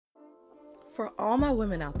For all my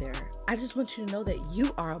women out there, I just want you to know that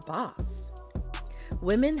you are a boss.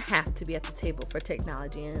 Women have to be at the table for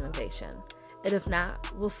technology and innovation, and if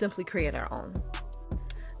not, we'll simply create our own.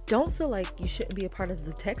 Don't feel like you shouldn't be a part of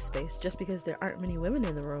the tech space just because there aren't many women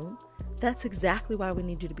in the room. That's exactly why we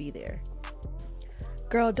need you to be there.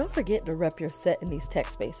 Girl, don't forget to rep your set in these tech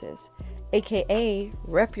spaces, aka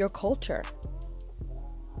rep your culture.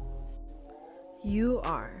 You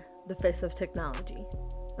are the face of technology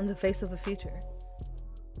and the face of the future.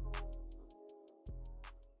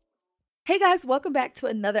 Hey guys, welcome back to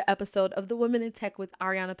another episode of the Women in Tech with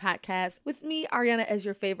Ariana podcast. With me, Ariana, as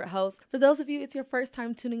your favorite host. For those of you, it's your first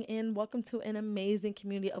time tuning in, welcome to an amazing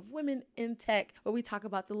community of women in tech where we talk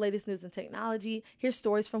about the latest news and technology, hear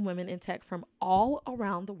stories from women in tech from all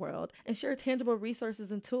around the world, and share tangible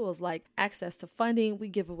resources and tools like access to funding. We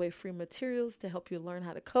give away free materials to help you learn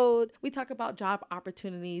how to code. We talk about job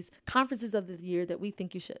opportunities, conferences of the year that we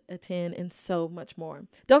think you should attend, and so much more.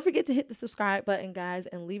 Don't forget to hit the subscribe button, guys,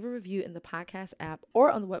 and leave a review in the podcast app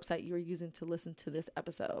or on the website you are using to listen to this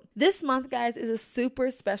episode. This month, guys, is a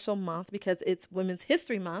super special month because it's Women's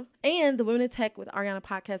History Month, and the Women in Tech with Ariana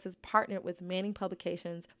podcast has partnered with Manning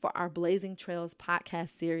Publications for our Blazing Trails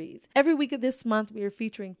podcast series. Every week of this month, we are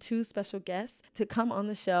featuring two special guests to come on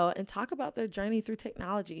the show and talk about their journey through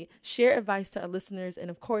technology, share advice to our listeners,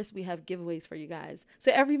 and of course, we have giveaways for you guys.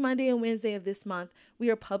 So every Monday and Wednesday of this month,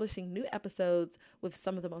 we are publishing new episodes with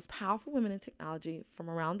some of the most powerful women in technology from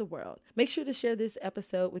around the world. Make sure to share this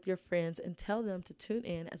episode with your friends and tell them to tune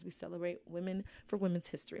in as we celebrate women for Women's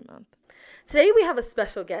History Month. Today we have a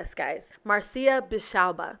special guest, guys, Marcia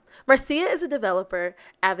Bishalba. Marcia is a developer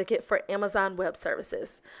advocate for Amazon Web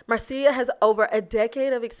Services. Marcia has over a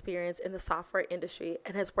decade of experience in the software industry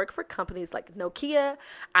and has worked for companies like Nokia,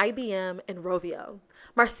 IBM, and Rovio.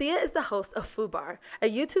 Marcia is the host of FooBar,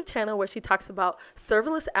 a YouTube channel where she talks about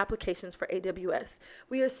serverless applications for AWS.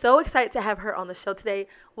 We are so excited to have her on the show today.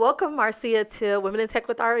 Welcome, Marcia, to Women in Tech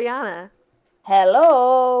with Ariana.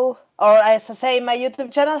 Hello, or as I say in my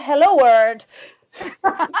YouTube channel, hello world.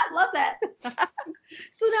 I love that.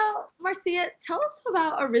 So now, Marcia, tell us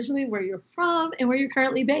about originally where you're from and where you're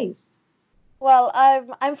currently based. Well,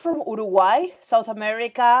 I'm from Uruguay, South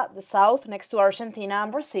America, the south, next to Argentina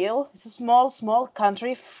and Brazil. It's a small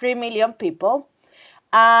country, 3 million people.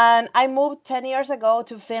 And I moved 10 years ago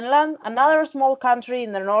to Finland, another small country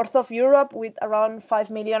in the north of Europe with around 5.5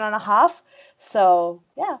 million. So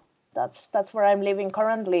yeah, that's where I'm living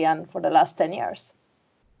currently and for the last 10 years.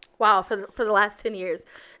 Wow, for the last 10 years.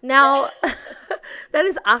 Now, that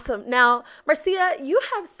is awesome. Now, Marcia, you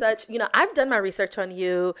have such, I've done my research on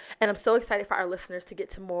you, and I'm so excited for our listeners to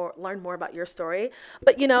get to learn more about your story.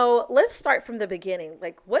 But, let's start from the beginning.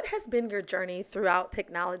 Like, what has been your journey throughout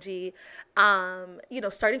technology,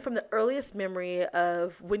 starting from the earliest memory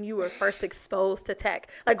of when you were first exposed to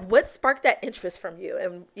tech? Like, what sparked that interest from you?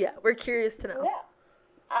 And, yeah, we're curious to know. Yeah,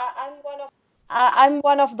 I'm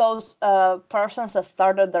one of those persons that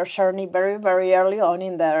started their journey very, very early on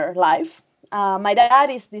in their life. My dad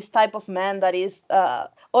is this type of man that is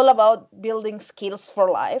all about building skills for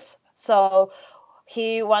life. So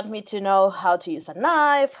he wanted me to know how to use a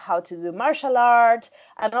knife, how to do martial arts,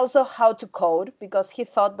 and also how to code because he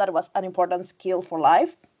thought that was an important skill for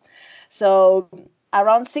life. So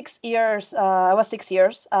around 6 years, I was 6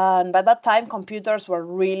 years, and by that time, computers were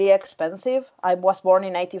really expensive. I was born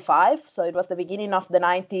in 1985, so it was the beginning of the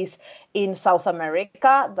 90s in South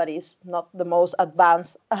America. That is not the most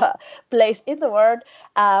advanced place in the world.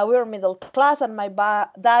 We were middle class, and my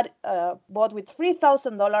dad bought with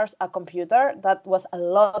 $3,000 a computer. That was a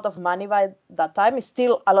lot of money by that time. It's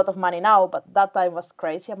still a lot of money now, but that time was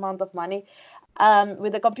crazy amount of money.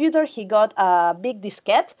 With the computer, he got a big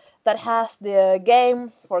diskette that has the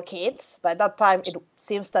game for kids. By that time, it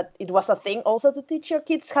seems that it was a thing also to teach your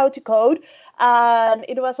kids how to code. And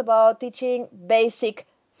it was about teaching basic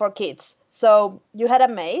for kids. So you had a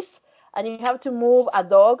maze, and you have to move a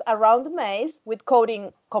dog around the maze with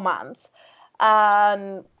coding commands.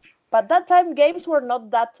 But that time, games were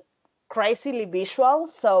not that crazily visual,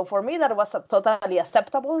 so for me that was a totally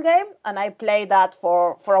acceptable game, and I played that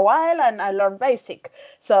for a while, and I learned basic.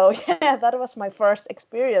 So yeah, that was my first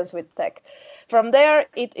experience with tech. From there,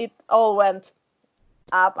 it all went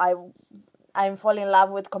up. I'm falling in love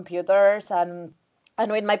with computers, and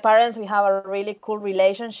with my parents we have a really cool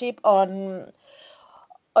relationship on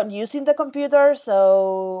using the computer.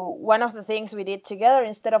 So one of the things we did together,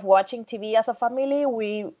 instead of watching TV as a family,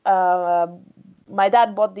 my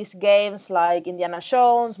dad bought these games like Indiana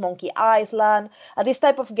Jones, Monkey Island, and these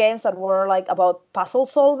type of games that were like about puzzle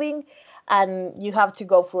solving. and you have to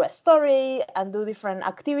go through a story and do different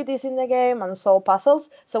activities in the game and solve puzzles.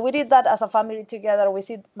 So we did that as a family together. We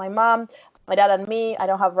sit, my mom, my dad and me, I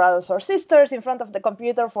don't have brothers or sisters, in front of the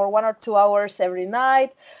computer for 1 or 2 hours every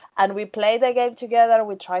night, and we play the game together.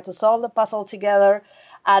 We try to solve the puzzle together,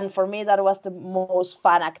 and for me that was the most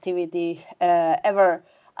fun activity ever.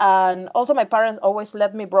 And also my parents always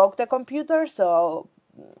let me broke the computer, so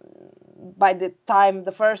by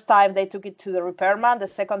the first time they took it to the repairman, the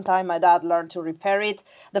second time my dad learned to repair it,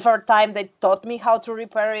 the third time they taught me how to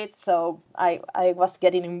repair it, so I was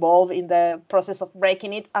getting involved in the process of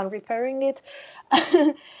breaking it and repairing it.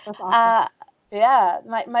 That's awesome. Yeah,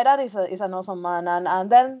 my dad is an awesome man, and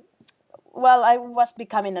then, well, I was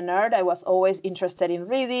becoming a nerd. I was always interested in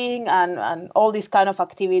reading and all these kind of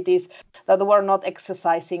activities that were not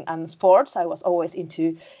exercising and sports. I was always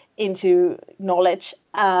into knowledge.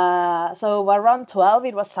 So around 12,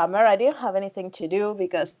 it was summer. I didn't have anything to do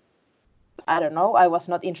because, I don't know, I was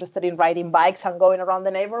not interested in riding bikes and going around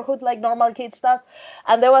the neighborhood like normal kids does.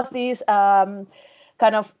 And there was this kind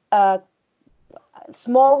of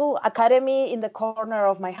small academy in the corner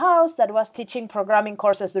of my house that was teaching programming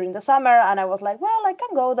courses during the summer, and I was like, well, I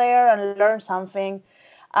can go there and learn something.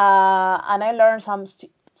 And I learned some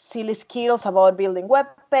silly skills about building web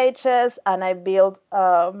pages, and I built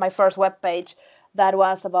my first web page that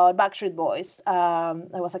was about Backstreet Boys. I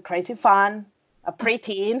was a crazy fan, a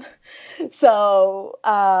preteen. So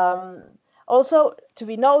also to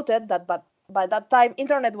be noted that, but by that time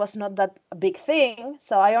internet was not that big thing,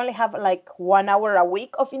 so I only have like 1 hour a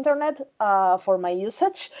week of internet for my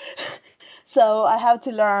usage. So I have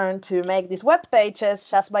to learn to make these web pages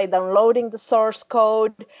just by downloading the source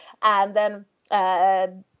code and then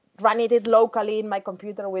running it locally in my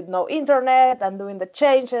computer with no internet and doing the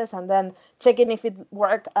changes and then checking if it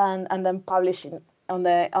worked and then publishing on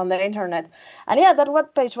the internet. And yeah, that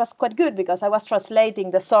web page was quite good because I was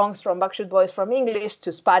translating the songs from Backstreet Boys from English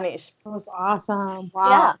to Spanish. That was awesome. Wow.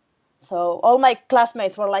 Yeah. So all my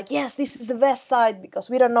classmates were like, yes, this is the best site because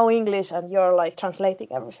we don't know English and you're like translating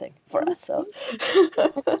everything for us. So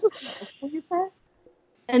This was in high school, you said?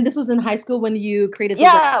 And this was in high school when you created the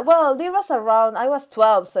yeah, well, it was around, I was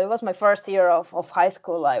 12, so it was my first year of high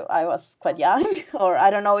school. I was quite young, or I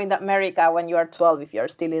don't know, in America when you are 12, if you're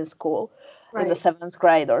still in school. In the 7th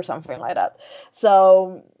grade or something like that.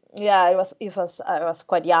 So yeah, I was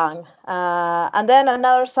quite young. And then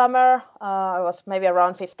another summer, I was maybe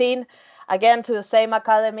around 15, again to the same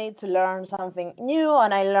academy to learn something new,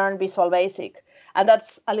 and I learned Visual Basic. And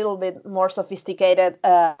that's a little bit more sophisticated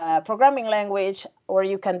programming language where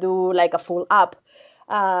you can do like a full app.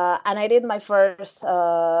 And I did my first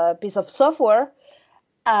piece of software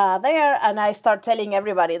there, and I start telling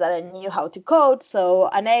everybody that I knew how to code. So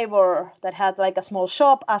a neighbor that had like a small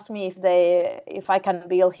shop asked me if I can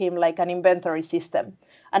build him like an inventory system,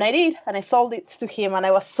 and I did, and I sold it to him, and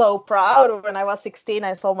I was so proud. When I was 16,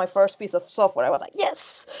 I sold my first piece of software. I was like,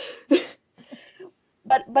 yes.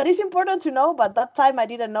 But it's important to know, but that time I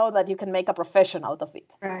didn't know that you can make a profession out of it.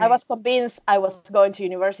 Right. I was convinced I was going to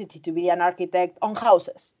university to be an architect on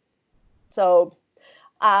houses. So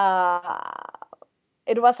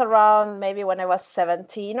it was around maybe when I was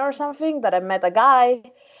 17 or something that I met a guy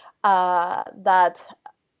that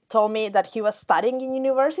told me that he was studying in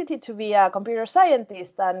university to be a computer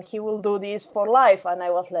scientist and he will do this for life. And I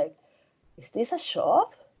was like, is this a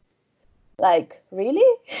job? Like,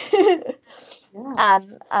 really? Yeah.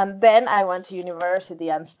 And then I went to university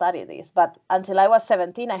and studied this. But until I was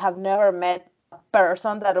 17, I have never met a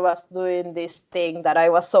person that was doing this thing that I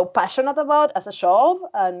was so passionate about as a job.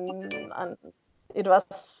 And it was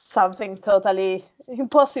something totally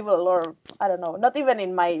impossible, or I don't know, not even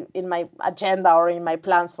in my agenda or in my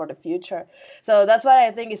plans for the future. So that's why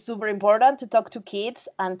I think it's super important to talk to kids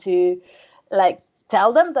and to like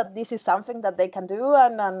tell them that this is something that they can do,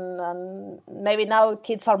 and maybe now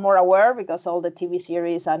kids are more aware because all the TV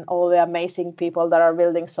series and all the amazing people that are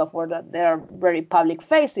building software that they are very public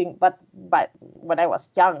facing. But when I was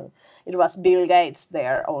young, it was Bill Gates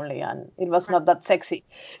there only, and it was not that sexy.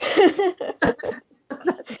 It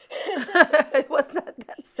was not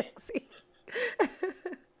that sexy.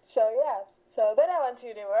 So yeah, so then I went to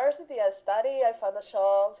university, I studied, I found a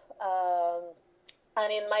job, and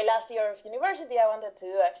in my last year of university, I wanted to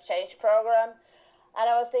do an exchange program, and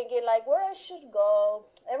I was thinking like where I should go.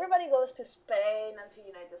 Everybody goes to Spain and to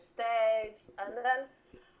United States, and then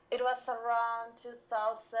it was around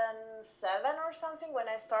 2007 or something when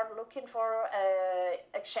I started looking for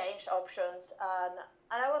exchange options, and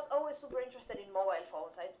I was always super interested in mobile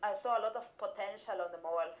phones. I saw a lot of potential on the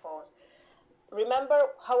mobile phones. remember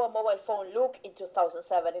how a mobile phone looked in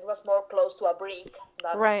 2007. It was more close to a brick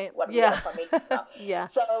than Right. what we Yeah. are familiar now. Yeah.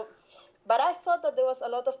 So, but I thought that there was a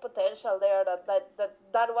lot of potential there,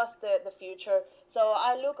 that was the future. So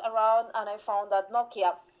I looked around and I found that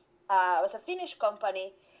Nokia was a Finnish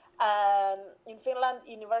company. And in Finland,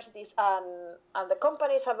 universities and the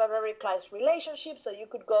companies have a very close relationship. So you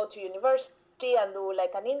could go to university and do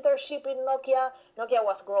like an internship in Nokia. Nokia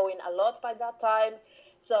was growing a lot by that time.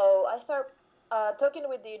 So I started talking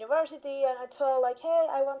with the university, and I told like, hey,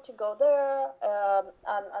 I want to go there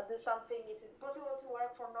and do something. Is it possible to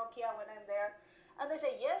work for Nokia when I'm there? And they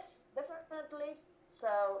say yes, definitely. So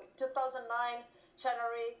 2009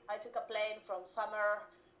 January, I took a plane from summer,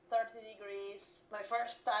 30 degrees, my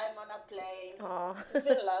first time on a plane to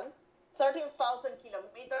Finland, 13,000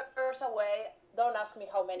 kilometers away. Don't ask me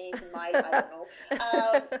how many miles, I don't know.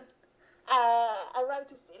 I ran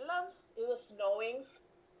to Finland. It was snowing.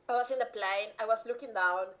 I was in the plane. I was looking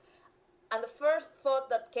down, and the first thought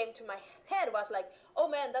that came to my head was like, "Oh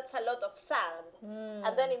man, that's a lot of sand."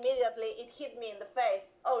 And then immediately it hit me in the face.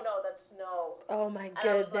 Oh no, that's snow. Oh my And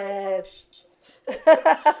I was goodness. like,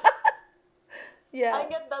 oh, Yeah. I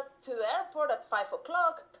get that to the airport at 5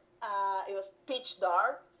 o'clock. It was pitch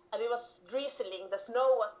dark and it was drizzling. The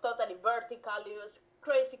snow was totally vertical. It was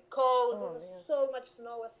crazy cold. There was so much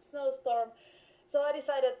snow, a snowstorm. So I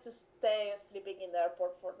decided to stay sleeping in the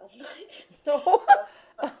airport for that night. So,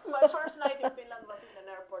 my first night in Finland was in an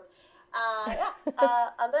airport.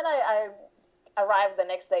 And then I arrived the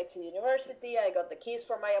next day to university. I got the keys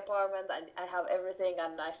for my apartment. I have everything,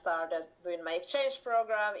 and I started doing my exchange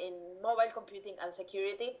program in mobile computing and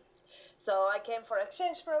security. So I came for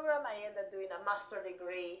exchange program. I ended up doing a master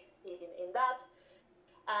degree in that,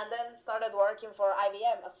 and then started working for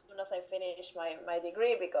IBM as soon as I finished my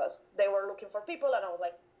degree, because they were looking for people, and I was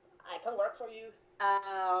like, I can work for you.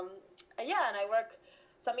 And I worked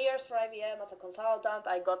some years for IBM as a consultant.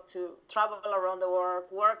 I got to travel around the world,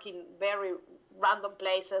 work in very random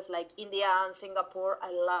places like India and Singapore.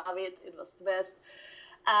 I love it. It was the best.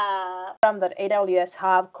 Program that AWS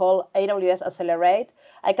have called AWS Accelerate.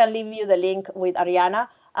 I can leave you the link with Ariana,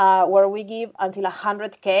 where we give until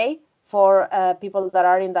 100K for people that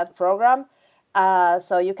are in that program.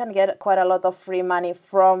 So you can get quite a lot of free money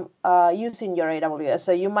from using your AWS.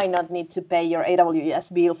 So you might not need to pay your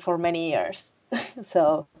AWS bill for many years.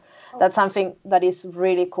 So that's something that is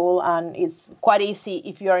really cool, and it's quite easy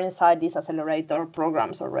if you're inside these accelerator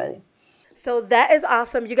programs already. So that is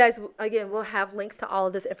awesome. You guys, again, we'll have links to all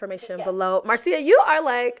of this information below. Marcia, you are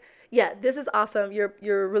like, yeah, this is awesome.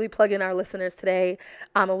 You're really plugging our listeners today.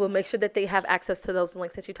 And we'll make sure that they have access to those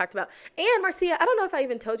links that you talked about. And Marcia, I don't know if I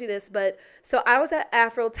even told you this, but so I was at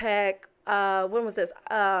Afrotech. When was this?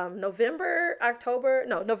 November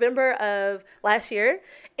of last year.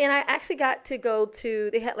 And I actually got to go to,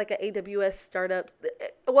 they had like an AWS startups.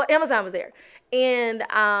 Well, Amazon was there. And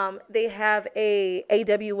they have a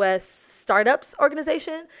AWS startups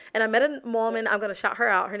organization. And I met a woman, I'm going to shout her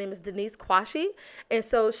out. Her name is Denise Quashie. And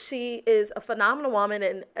so she is a phenomenal woman,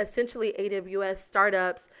 and essentially AWS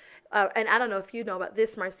startups. And I don't know if you know about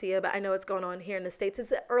this, Marcia, but I know it's going on here in the States.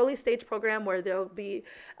 It's an early stage program where they'll be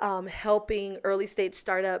helping early stage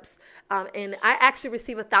startups. And I actually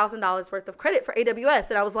received $1,000 worth of credit for AWS.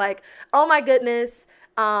 And I was like, oh my goodness.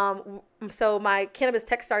 So my cannabis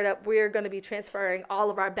tech startup, we're going to be transferring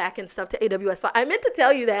all of our backend stuff to AWS. So I meant to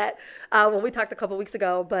tell you that when we talked a couple weeks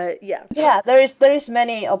ago, but yeah. Yeah, there is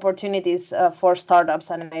many opportunities for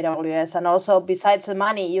startups and AWS, and also besides the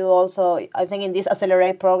money, you also, I think in this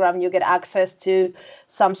Accelerate program, you get access to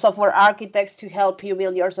some software architects to help you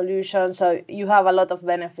build your solution. So you have a lot of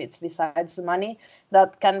benefits besides the money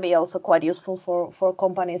that can be also quite useful for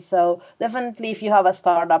companies. So definitely, if you have a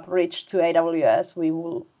startup, reach to AWS. We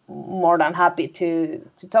will more than happy to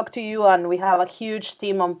talk to you, and we have a huge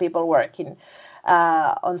team of people working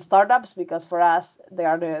on startups, because for us they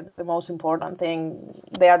are the most important thing.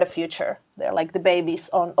 They are the future. They're like the babies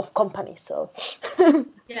of companies, so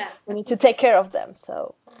Yeah. we need to take care of them.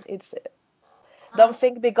 So it's don't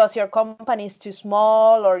think because your company is too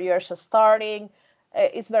small or you're just starting.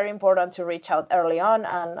 It's very important to reach out early on,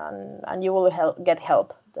 and you will get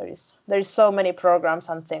help. There is so many programs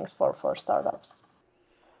and things for startups.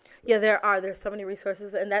 Yeah, there's so many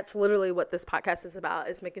resources, and that's literally what this podcast is about,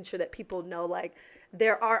 is making sure that people know, like,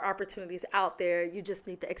 there are opportunities out there. You just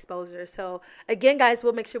need the exposure. So again, guys,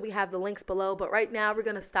 we'll make sure we have the links below, but right now we're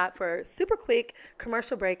going to stop for a super quick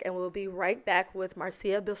commercial break, and we'll be right back with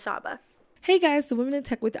Marcia Bilshaba. Hey guys, the Women in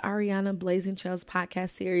Tech with Ariana Blazing Trails podcast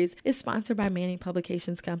series is sponsored by Manning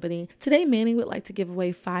Publications Company. Today, Manning would like to give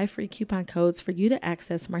away 5 free coupon codes for you to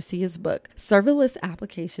access Marcia's book, Serverless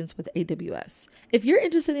Applications with AWS. If you're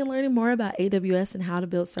interested in learning more about AWS and how to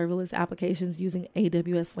build serverless applications using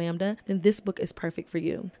AWS Lambda, then this book is perfect for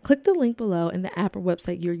you. Click the link below in the app or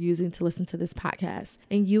website you're using to listen to this podcast,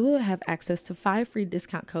 and you will have access to 5 free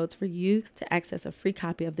discount codes for you to access a free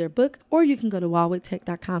copy of their book, or you can go to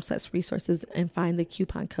wildwaytech.com/resources and find the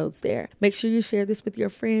coupon codes there. Make sure you share this with your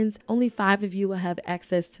friends. Only 5 of you will have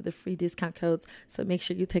access to the free discount codes, so make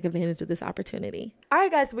sure you take advantage of this opportunity. All right,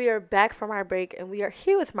 guys, we are back from our break, and we are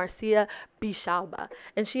here with Marcia Bichalba,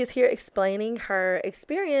 and she is here explaining her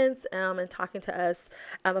experience and talking to us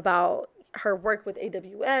about her work with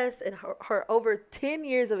AWS and her over 10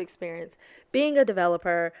 years of experience being a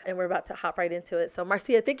developer, and we're about to hop right into it. So,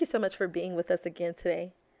 Marcia, thank you so much for being with us again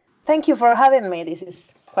today. Thank you for having me. This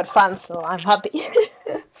is quite fun, so I'm happy.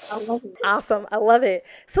 I love it. Awesome. I love it.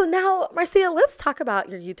 So now, Marcia, let's talk about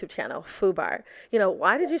your YouTube channel, FooBar.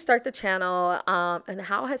 Why did you start the channel, and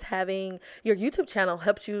how has having your YouTube channel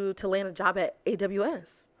helped you to land a job at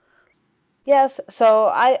AWS? Yes,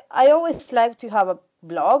 so I always like to have a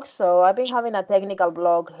blog. So I've been having a technical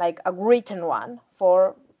blog, like a written one,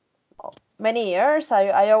 for many years.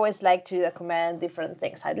 I always like to document different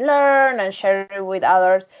things I learn and share it with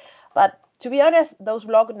others. But to be honest, those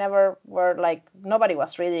blogs never were like, nobody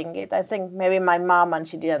was reading it. I think maybe my mom, and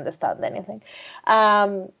she didn't understand anything.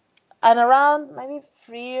 And around maybe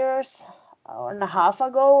 3 years and a half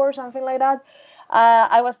ago or something like that,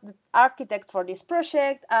 I was the architect for this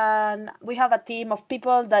project, and we have a team of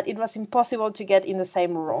people that it was impossible to get in the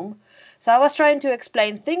same room. So I was trying to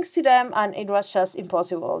explain things to them, and it was just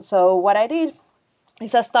impossible. So what I did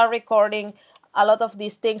is I started recording a lot of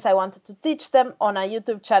these things I wanted to teach them on a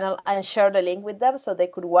YouTube channel and share the link with them so they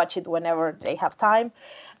could watch it whenever they have time.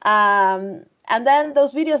 And then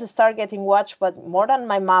those videos start getting watched, but more than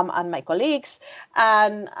my mom and my colleagues.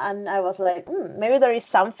 And I was like, maybe there is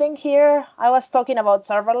something here. I was talking about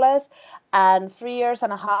serverless, and 3 years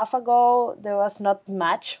and a half ago, there was not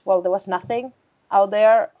much. Well, there was nothing out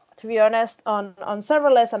there, to be honest, on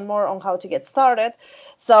serverless, and more on how to get started.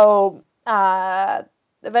 So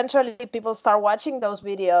eventually people start watching those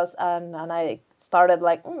videos, and I started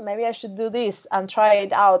like, maybe I should do this and try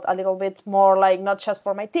it out a little bit more, like not just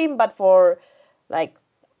for my team, but for like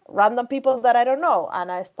random people that I don't know.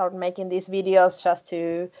 And I started making these videos just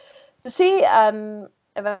to see, and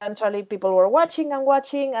eventually people were watching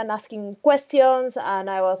and asking questions, and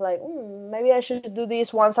I was like, maybe I should do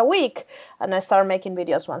this once a week. And I started making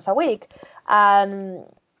videos once a week, and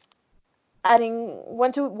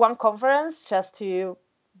went to one conference just to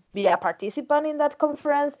be a participant in that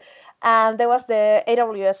conference, and there was the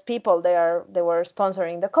AWS people there. They were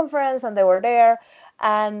sponsoring the conference, and they were there,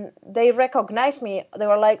 and they recognized me. They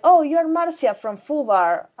were like, "Oh, you're Marcia from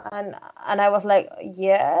FooBar," and I was like,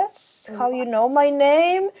 "Yes, how you know my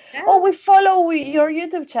name?" Yeah. "Oh, we follow your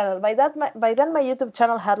YouTube channel." By then my YouTube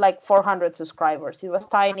channel had like 400 subscribers. It was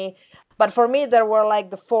tiny. But for me, there were like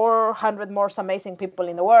the 400 most amazing people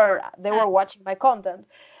in the world. They were watching my content.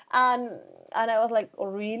 And I was like, oh,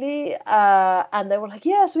 really? And they were like,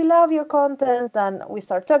 yes, we love your content. And we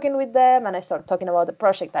started talking with them, and I started talking about the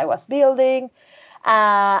project I was building.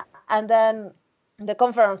 And then the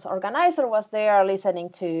conference organizer was there listening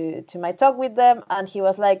to my talk with them. And he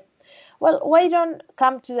was like, well, why don't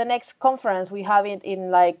come to the next conference? We have it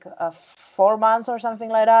in like 4 months or something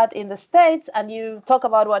like that in the States, and you talk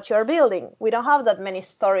about what you're building. We don't have that many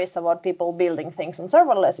stories about people building things on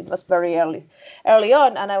serverless. It was very early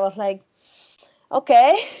on, and I was like,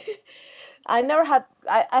 okay. I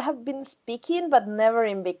have been speaking, but never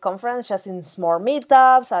in big conference, just in small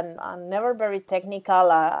meetups, and never very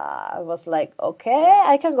technical. I was like, okay,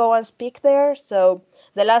 I can go and speak there. So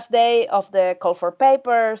the last day of the call for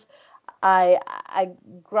papers, I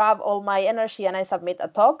grab all my energy and I submit a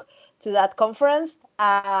talk to that conference.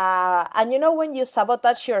 And when you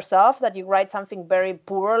sabotage yourself, that you write something very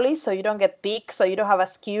poorly, so you don't get picked, so you don't have an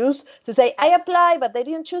excuse to say, I apply, but they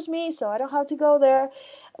didn't choose me, so I don't have to go there.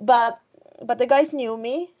 But the guys knew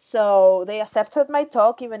me, so they accepted my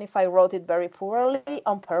talk, even if I wrote it very poorly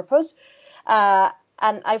on purpose.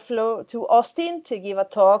 And I flew to Austin to give a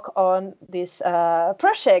talk on this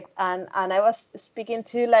project. And I was speaking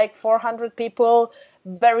to like 400 people,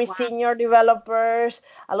 very senior developers,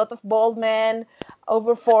 a lot of bald men,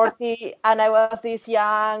 over 40. And I was this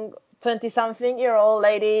young 20-something-year-old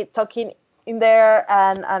lady talking in there,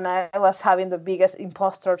 and I was having the biggest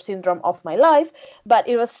imposter syndrome of my life. But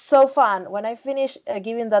it was so fun. When I finished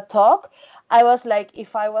giving that talk, I was like,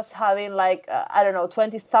 if I was having like, I don't know,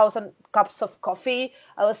 20,000 cups of coffee.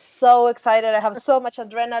 I was so excited. I have so much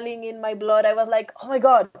adrenaline in my blood. I was like, oh my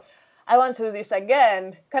God, I want to do this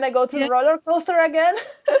again. Can I go to the roller coaster again?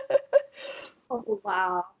 Oh,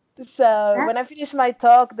 wow. So when I finished my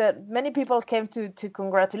talk, that many people came to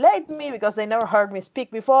congratulate me because they never heard me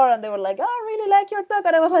speak before, and they were like, "Oh, I really like your talk."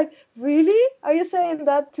 And I was like, "Really? Are you saying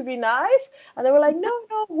that to be nice?" And they were like, "No,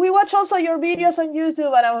 no, we watch also your videos on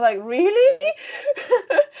YouTube." And I was like, "Really?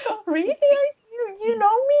 Really? You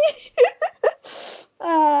know me?"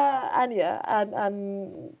 And yeah,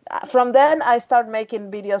 and from then I started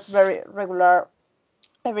making videos very regular.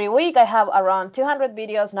 Every week I have around 200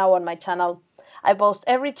 videos now on my channel. I post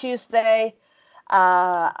every Tuesday,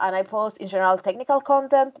 and I post in general technical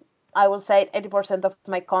content. I will say 80% of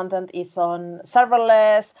my content is on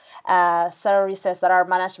serverless services that are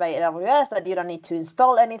managed by AWS, that you don't need to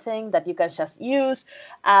install anything, that you can just use.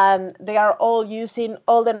 And they are all using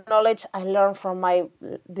all the knowledge I learned from my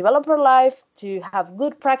developer life to have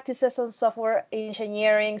good practices on software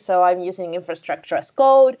engineering. So I'm using infrastructure as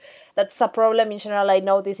code. That's a problem in general. I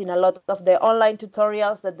notice in a lot of the online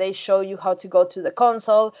tutorials that they show you how to go to the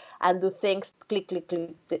console and do things, click, click,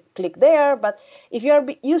 click, click there. But if you are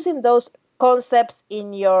using those concepts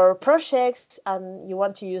in your projects and you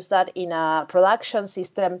want to use that in a production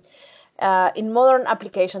system, in modern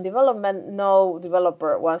application development, no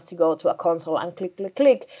developer wants to go to a console and click, click,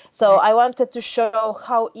 click. So I wanted to show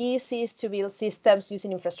how easy it is to build systems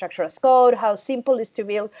using infrastructure as code, how simple it is to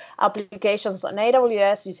build applications on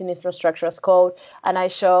AWS using infrastructure as code. And I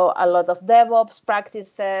show a lot of DevOps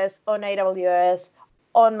practices on AWS,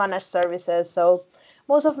 on managed services. So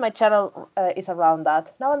most of my channel is around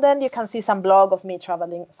that. Now and then you can see some blog of me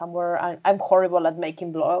traveling somewhere. I'm horrible at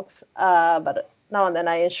making blogs, but now and then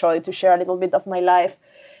I enjoy to share a little bit of my life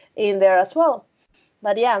in there as well.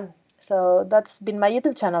 But yeah, so that's been my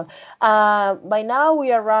YouTube channel. By now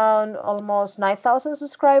we are around almost 9,000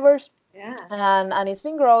 subscribers. Yeah. And it's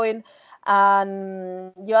been growing.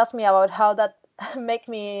 And you asked me about how that make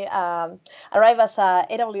me arrive as a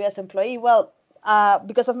AWS employee. Well,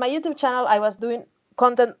 because of my YouTube channel, I was doing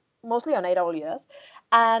content mostly on AWS.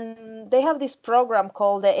 And they have this program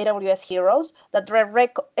called the AWS Heroes that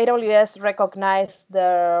AWS recognize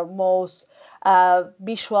the most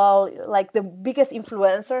visual, like the biggest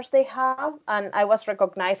influencers they have. And I was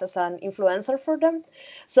recognized as an influencer for them.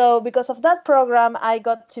 So because of that program, I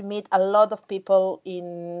got to meet a lot of people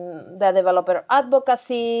in the developer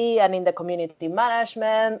advocacy and in the community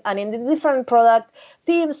management and in the different product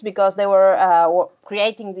teams because they were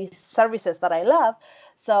creating these services that I love.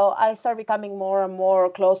 So I started becoming more and more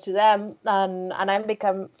close to them, and I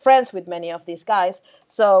become friends with many of these guys.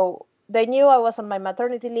 So they knew I was on my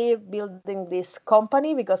maternity leave building this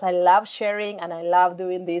company because I love sharing and I love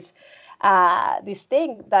doing this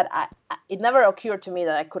thing that it never occurred to me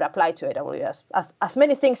that I could apply to AWS. As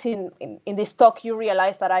many things in this talk, you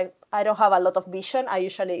realize that I don't have a lot of vision. I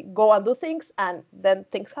usually go and do things and then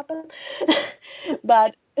things happen.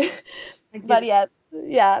 But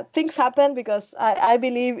yeah, things happen because I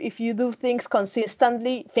believe if you do things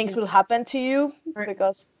consistently, things will happen to you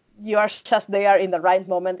because you are just there in the right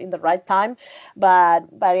moment, in the right time. But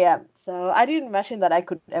yeah, so I didn't imagine that I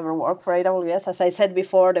could ever work for AWS. As I said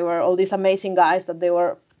before, there were all these amazing guys that they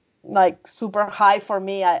were like super high for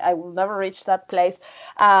me. I will never reach that place.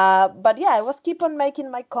 But yeah, I was keep on making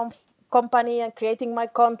my company and creating my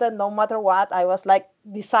content no matter what. I was like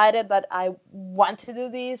decided that I want to do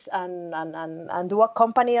this and do a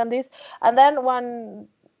company on this. And then one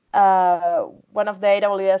of the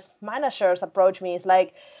AWS managers approached me. It's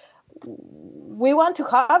like, we want to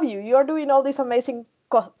have you. You're doing all these amazing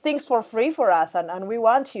things for free for us, and we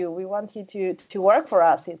want you. We want you to work for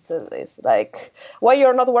us. It's like, why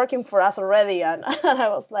you're not working for us already? And I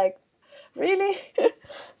was like, really?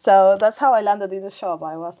 So that's how I landed in the shop.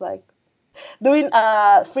 I was like doing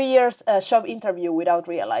 3 years job interview without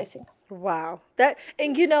realizing. Wow.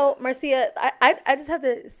 And Marcia, I just have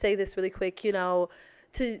to say this really quick,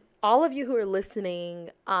 to all of you who are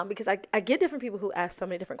listening, because I get different people who ask so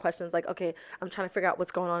many different questions, like, okay, I'm trying to figure out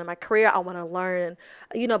what's going on in my career. I want to learn,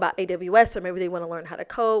 about AWS, or maybe they want to learn how to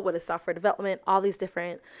code, what is software development, all these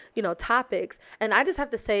different, topics. And I just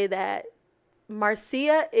have to say that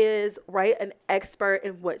Marcia is, right, an expert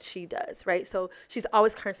in what she does, right? So she's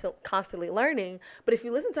always constantly learning. But if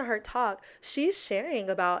you listen to her talk, she's sharing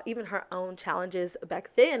about even her own challenges back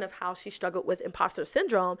then of how she struggled with imposter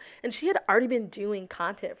syndrome. And she had already been doing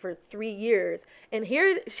content for 3 years. And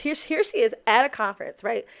here she is at a conference,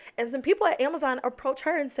 right? And some people at Amazon approach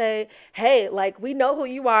her and say, hey, like, we know who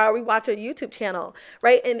you are. We watch your YouTube channel,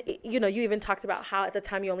 right? And, you even talked about how at the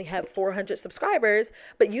time you only had 400 subscribers,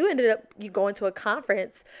 but you ended up going to a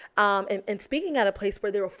conference and speaking at a place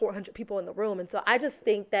where there were 400 people in the room. And so I just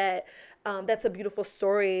think that that's a beautiful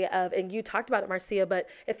story of, and you talked about it, Marcia, but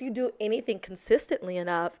if you do anything consistently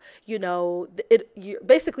enough,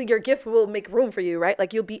 basically your gift will make room for you, right?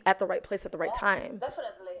 Like you'll be at the right place at the right time.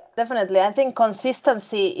 Definitely. I think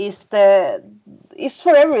consistency is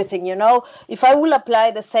for everything, If I will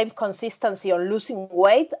apply the same consistency on losing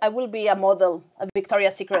weight, I will be a model, a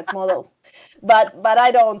Victoria's Secret model. But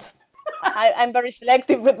I don't. I'm very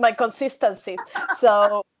selective with my consistency.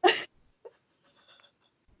 So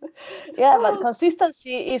yeah, but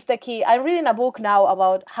consistency is the key. I'm reading a book now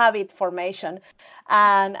about habit formation,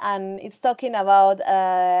 and it's talking about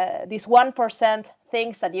these 1%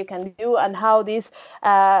 things that you can do and how these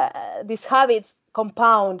habits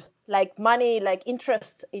compound like money, like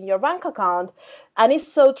interest in your bank account. And it's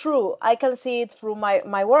so true. I can see it through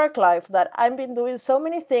my work life that I've been doing so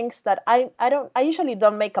many things that I usually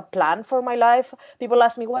don't make a plan for my life. People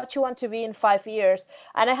ask me what you want to be in 5 years,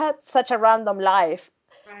 and I had such a random life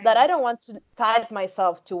that I don't want to tie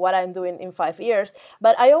myself to what I'm doing in 5 years,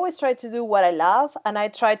 but I always try to do what I love, and I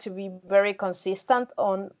try to be very consistent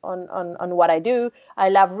on what I do. I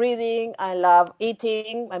love reading, I love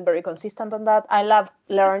eating, I'm very consistent on that. I love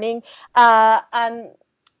learning, and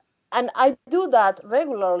I do that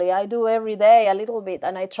regularly. I do every day a little bit,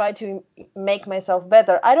 and I try to make myself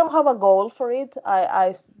better. I don't have a goal for it.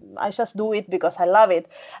 I just do it because I love it,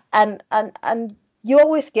 and you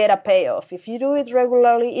always get a payoff. If you do it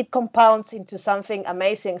regularly, it compounds into something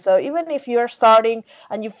amazing. So even if you're starting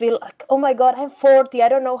and you feel like, oh my God, I'm 40, I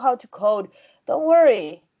don't know how to code, don't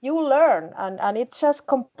worry. You will learn, and it just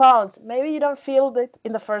compounds. Maybe you don't feel it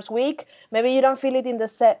in the first week, maybe you don't feel it in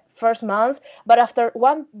the first month, but after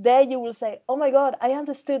one day you will say, oh my God, I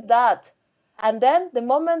understood that. And then the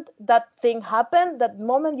moment that thing happened, that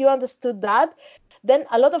moment you understood that, then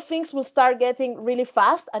a lot of things will start getting really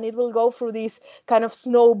fast, and it will go through this kind of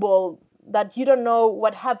snowball that you don't know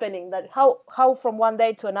what's happening, that how from one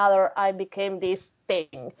day to another I became this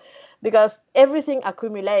thing, because everything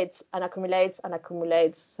accumulates and accumulates and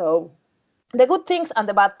accumulates. So the good things and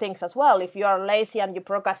the bad things as well. If you are lazy and you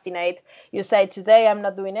procrastinate, you say today I'm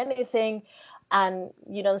not doing anything, and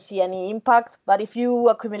you don't see any impact. But if you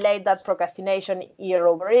accumulate that procrastination year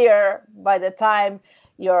over year, by the time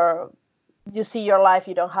you see your life,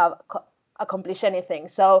 you don't have accomplished anything.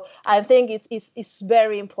 So I think it's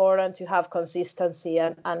very important to have consistency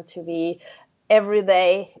and to be every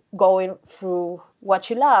day going through what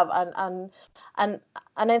you love. And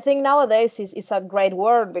I think nowadays is a great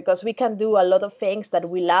word, because we can do a lot of things that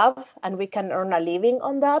we love and we can earn a living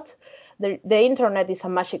on that. The internet is a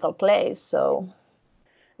magical place. So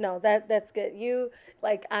no, that's good.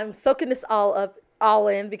 I'm soaking this all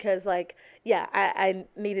in because I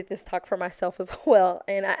needed this talk for myself as well.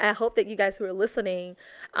 And I hope that you guys who are listening,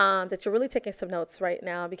 that you're really taking some notes right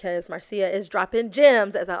now, because Marcia is dropping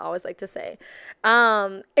gems, as I always like to say.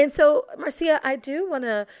 And so, Marcia, I do want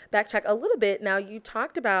to backtrack a little bit. Now, you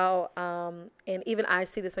talked about, and even I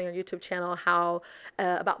see this on your YouTube channel, how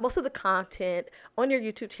about most of the content on your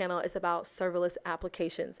YouTube channel is about serverless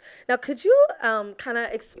applications. Now, could you kind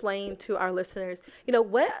of explain to our listeners,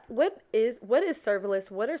 what is serverless?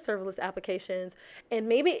 What are serverless applications? And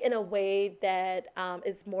maybe in a way that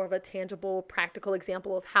is more of a tangible, practical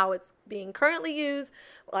example of how it's being currently used.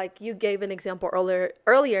 Like you gave an example earlier,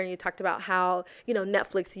 and you talked about how,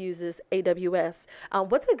 Netflix uses AWS.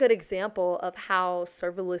 What's a good example of how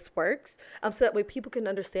serverless works, so that way people can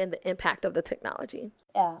understand the impact of the technology?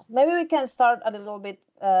 Yeah, maybe we can start a little bit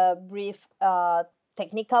brief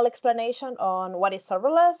technical explanation on what is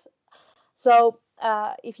serverless. So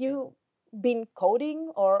if you've been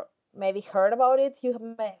coding or maybe heard about it,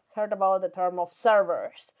 you may heard about the term of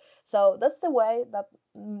servers. So that's the way that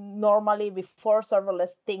normally before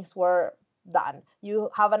serverless things were done. You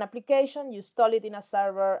have an application, you install it in a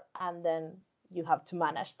server, and then you have to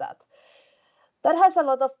manage that. That has a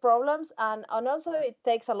lot of problems, and also it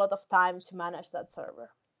takes a lot of time to manage that server.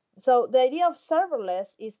 So the idea of serverless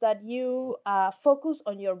is that you focus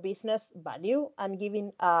on your business value and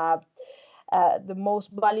giving the most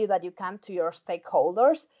value that you can to your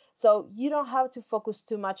stakeholders. So you don't have to focus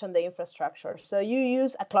too much on the infrastructure. So you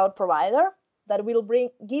use a cloud provider that will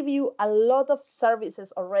give you a lot of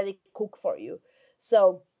services already cooked for you.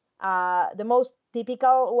 So the most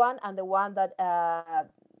typical one, and the one that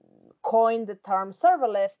coined the term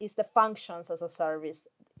serverless, is the functions as a service.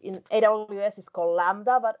 In AWS it's called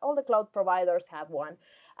Lambda, but all the cloud providers have one.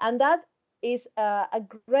 And that is a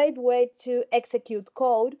great way to execute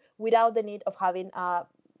code without the need of having a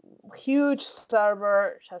huge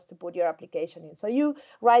server just to put your application in. So you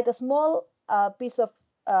write a small piece of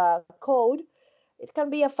code. It can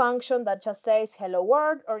be a function that just says hello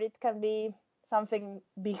world, or it can be something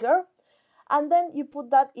bigger. And then you put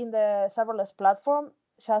that in the serverless platform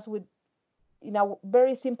just in a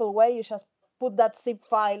very simple way. You just put that zip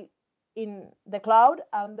file in the cloud,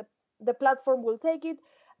 and the platform will take it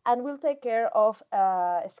and will take care of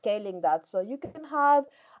scaling that. So you can have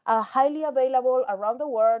a highly available around the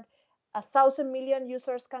world. 1,000 million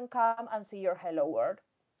users can come and see your hello world.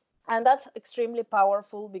 And that's extremely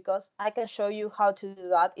powerful, because I can show you how to do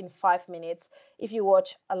that in 5 minutes. If you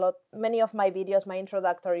watch many of my videos, my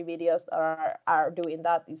introductory videos are doing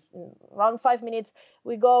that. It's in around 5 minutes,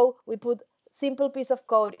 we put simple piece of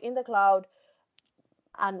code in the cloud,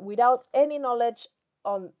 and without any knowledge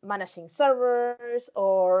on managing servers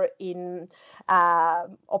or in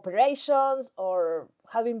operations, or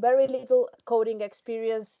having very little coding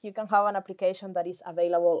experience, you can have an application that is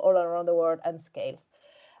available all around the world and scales.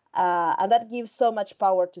 And that gives so much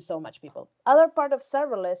power to so much people. Other part of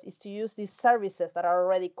serverless is to use these services that are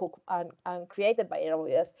already cooked and created by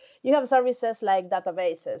AWS. You have services like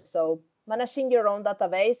databases. So managing your own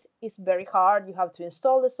database is very hard. You have to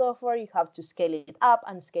install the software, you have to scale it up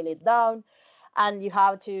and scale it down, and you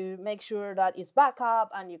have to make sure that it's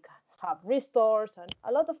backup, and you have restores, and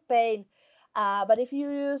a lot of pain. But if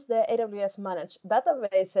you use the AWS managed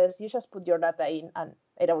databases, you just put your data in, and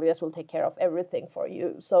AWS will take care of everything for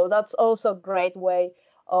you. So that's also a great way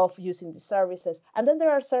of using the services. And then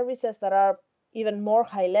there are services that are even more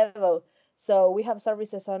high level. So we have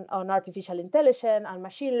services on artificial intelligence and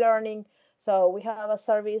machine learning. So we have a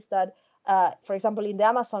service that, for example, in the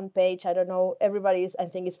Amazon page, I don't know, I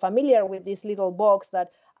think is familiar with this little box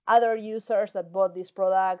that other users that bought this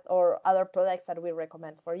product or other products that we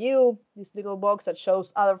recommend for you, this little box that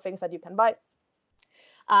shows other things that you can buy.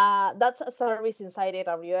 That's a service inside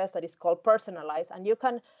AWS that is called Personalize, and you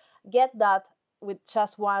can get that with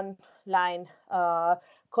just one line,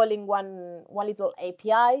 calling one little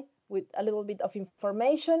API with a little bit of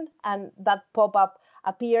information, and that pop-up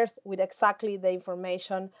appears with exactly the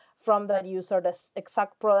information from that user, the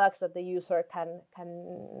exact products that the user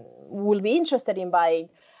will be interested in buying.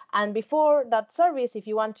 And before that service, if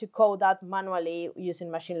you want to code that manually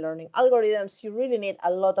using machine learning algorithms, you really need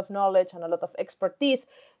a lot of knowledge and a lot of expertise.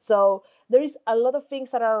 So there is a lot of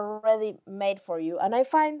things that are already made for you. And I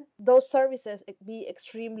find those services be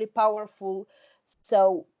extremely powerful.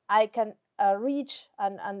 So I can reach,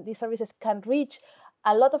 and these services can reach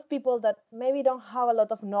a lot of people that maybe don't have a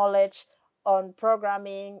lot of knowledge on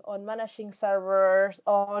programming, on managing servers,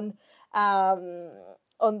 on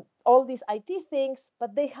all these IT things,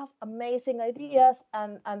 but they have amazing ideas,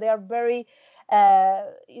 and they are very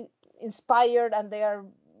inspired, and they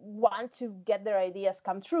want to get their ideas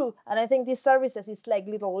come true. And I think these services is like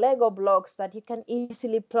little Lego blocks that you can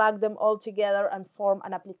easily plug them all together and form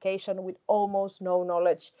an application with almost no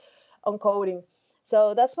knowledge on coding.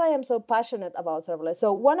 So that's why I'm so passionate about serverless.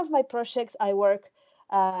 So one of my projects I work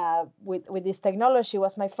with this technology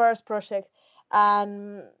was my first project,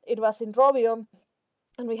 and it was in Rovio.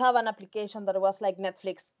 And we have an application that was like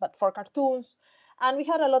Netflix, but for cartoons. And we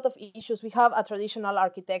had a lot of issues. We have a traditional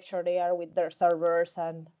architecture there with their servers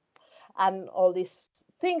and all these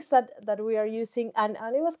things that we are using. And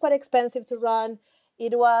it was quite expensive to run.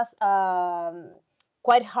 It was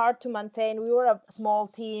quite hard to maintain. We were a small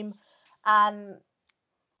team.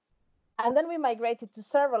 And then we migrated to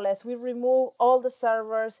serverless. We removed all the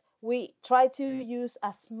servers. We tried to use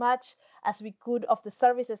as much as we could of the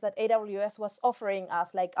services that AWS was offering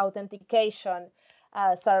us, like authentication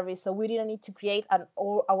service. So we didn't need to create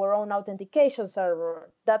our own authentication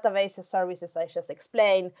server, database services I just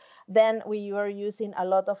explained. Then we were using a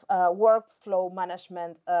lot of workflow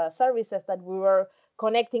management services that we were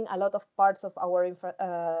connecting a lot of parts of our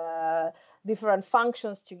different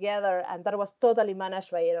functions together, and that was totally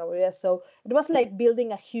managed by AWS. So it was like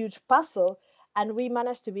building a huge puzzle, and we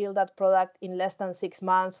managed to build that product in less than 6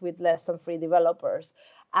 months with less than 3 developers.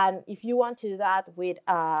 And if you want to do that with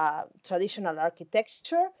traditional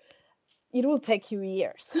architecture, it will take you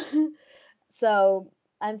years. So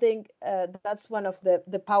I think that's one of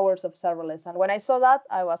the powers of serverless. And when I saw that,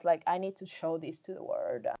 I was like, I need to show this to the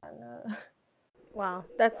world. And Wow,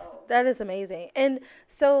 that is amazing. And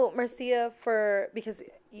so, Marcia, because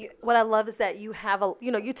what I love is that you have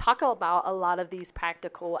you talk about a lot of these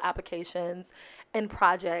practical applications and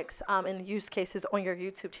projects and use cases on your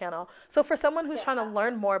YouTube channel. So, for someone who's trying to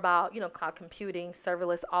learn more about cloud computing,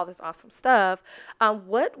 serverless, all this awesome stuff,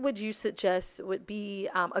 what would you suggest would be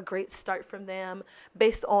a great start from them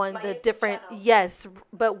based on the different? Yes,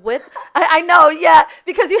 but what I know, yeah,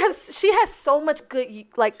 because she has so much good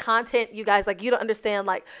like content, you guys, like you don't understand.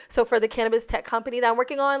 Like, so for the cannabis tech company that I'm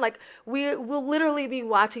working on, like we will literally be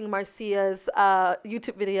watching Marcia's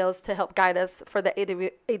YouTube videos to help guide us for the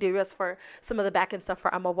AWS for some of the backend stuff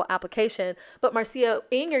for our mobile application. But Marcia,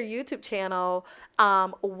 in your YouTube channel,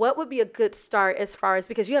 what would be a good start as far as,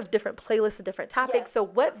 because you have different playlists and different topics. Yes. So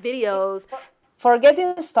what videos? For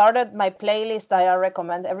getting started, my playlist that I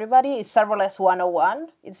recommend everybody is Serverless 101.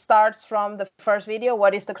 It starts from the first video,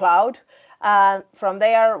 what is the cloud? And from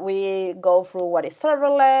there, we go through what is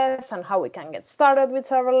serverless and how we can get started with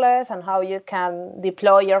serverless and how you can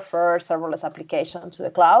deploy your first serverless application to the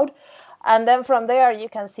cloud. And then from there, you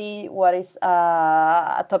can see what is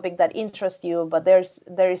a topic that interests you. But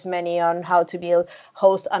there is many on how to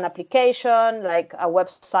host an application, like a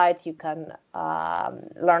website. You can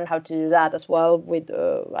learn how to do that as well.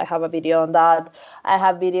 I have a video on that. I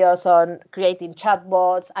have videos on creating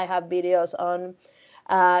chatbots. I have videos on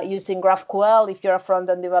using GraphQL. If you're a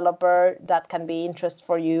front-end developer, that can be interest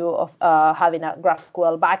for you of having a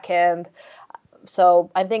GraphQL backend. So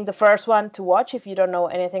I think the first one to watch if you don't know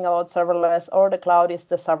anything about serverless or the cloud is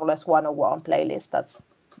the Serverless 101 playlist. That's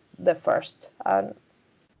the first.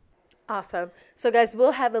 Awesome. So, guys,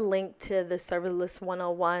 we'll have a link to the Serverless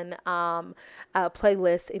 101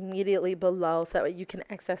 playlist immediately below so that you can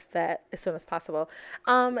access that as soon as possible.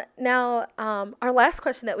 Now, our last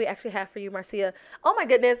question that we actually have for you, Marcia. Oh, my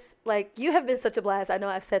goodness. Like, you have been such a blast. I know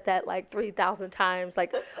I've said that like 3,000 times,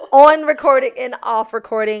 like on recording and off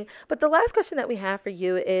recording. But the last question that we have for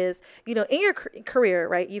you is, in your career,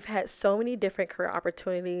 right, you've had so many different career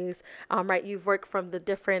opportunities, right? You've worked from the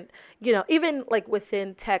different, even like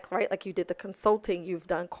within tech, right? Like you did the consulting, you've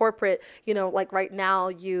done corporate, like right now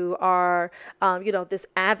you are, this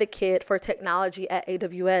advocate for technology at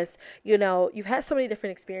AWS. You've had so many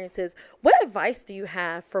different experiences. What advice do you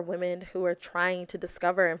have for women who are trying to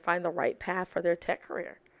discover and find the right path for their tech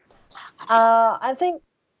career? I think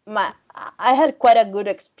I had quite a good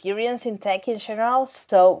experience in tech in general.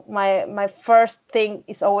 So my first thing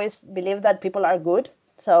is always believe that people are good.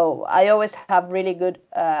 So I always have really good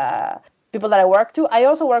people that I work to. I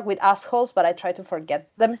also work with assholes, but I try to forget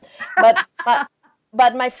them.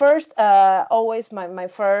 But my first always my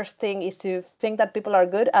first thing is to think that people are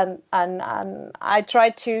good, and I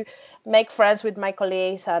try to make friends with my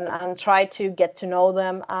colleagues and try to get to know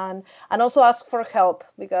them and also ask for help,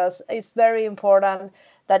 because it's very important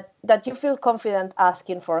that you feel confident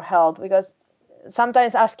asking for help, because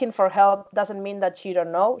sometimes asking for help doesn't mean that you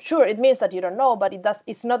don't know. Sure, it means that you don't know, but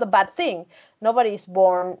it's not a bad thing. Nobody is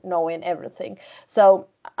born knowing everything. So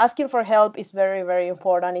asking for help is very, very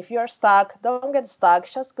important. If you're stuck, don't get stuck.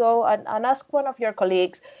 Just go and ask one of your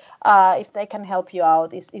colleagues if they can help you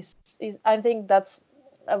out. I think that's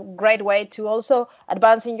a great way to also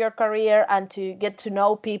advance in your career and to get to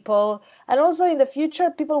know people. And also in the future,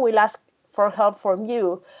 people will ask for help from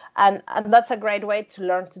you. And that's a great way to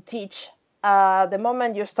learn to teach. The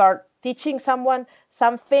moment you start teaching someone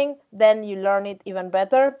something, then you learn it even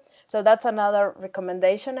better. So that's another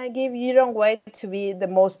recommendation I give. You don't wait to be the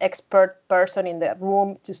most expert person in the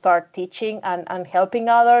room to start teaching and helping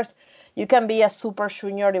others. You can be a super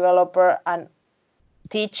junior developer and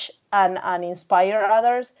teach and inspire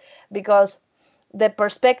others, because the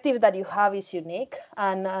perspective that you have is unique,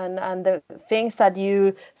 and the things that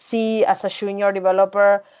you see as a junior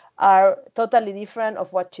developer are totally different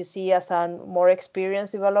of what you see as a more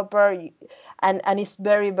experienced developer, and it's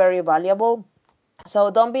very, very valuable.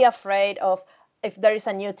 So don't be afraid of, if there is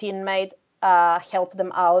a new teammate, help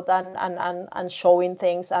them out and showing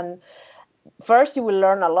things. And first, you will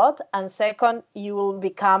learn a lot, and second, you will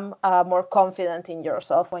become more confident in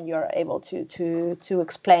yourself when you're able to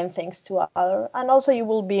explain things to others. And also, you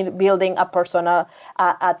will be building a persona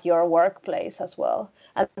at your workplace as well.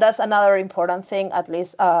 And that's another important thing, at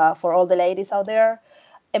least for all the ladies out there.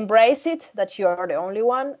 Embrace it that you're the only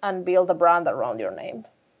one, and build a brand around your name.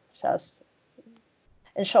 Just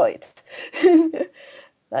enjoy it.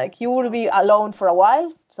 Like, you will be alone for a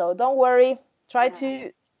while, so don't worry. Try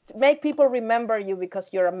to make people remember you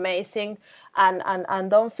because you're amazing,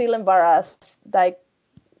 and don't feel embarrassed. Like,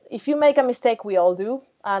 if you make a mistake, we all do,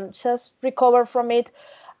 and just recover from it.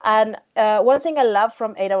 And one thing I love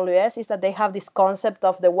from AWS is that they have this concept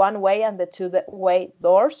of the one-way and the two-way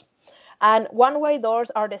doors. And one-way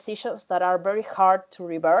doors are decisions that are very hard to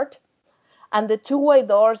revert. And the two-way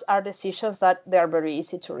doors are decisions that they are very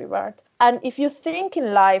easy to revert. And if you think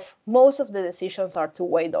in life, most of the decisions are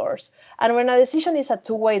two-way doors. And when a decision is a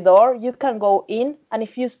two-way door, you can go in, and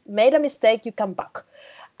if you made a mistake, you come back.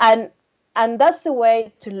 And that's the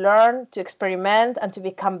way to learn, to experiment, and to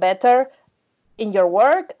become better in your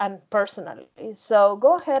work and personally. So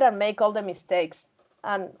go ahead and make all the mistakes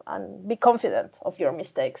and be confident of your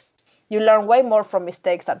mistakes. You learn way more from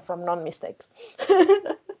mistakes than from non-mistakes.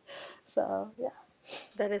 So, yeah.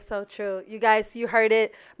 That is so true. You guys, you heard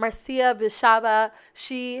it. Marcia Bishaba,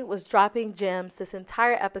 she was dropping gems this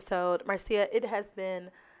entire episode. Marcia, it has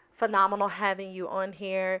been phenomenal having you on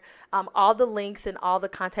here. All the links and all the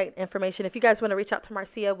contact information. If you guys want to reach out to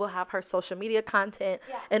Marcia, we'll have her social media content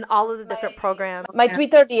and all of the different programs. My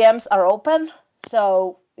Twitter DMs are open.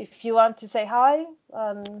 So if you want to say hi,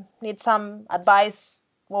 need some advice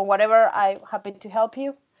or whatever, I'm happy to help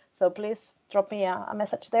you. So please drop me a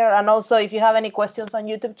message there. And also, if you have any questions on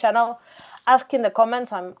YouTube channel, ask in the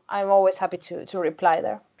comments. I'm always happy to reply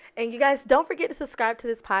there. And you guys, don't forget to subscribe to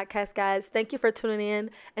this podcast, guys. Thank you for tuning in.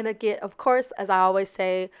 And again, of course, as I always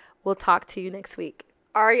say, we'll talk to you next week.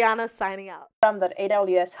 Ariana signing out. That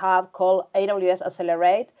AWS have called AWS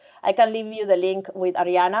Accelerate. I can leave you the link with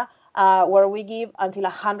Ariana, where we give until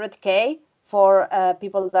 100K for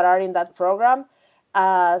people that are in that program.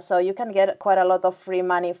 So you can get quite a lot of free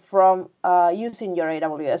money from using your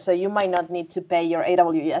AWS. So you might not need to pay your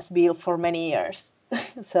AWS bill for many years.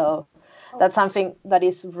 So that's something that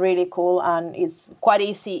is really cool, and it's quite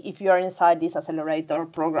easy if you're inside these accelerator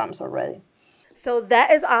programs already. So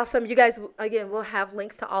that is awesome. You guys, again, we'll have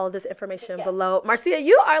links to all of this information below. Marcia,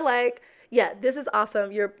 you are like, yeah, this is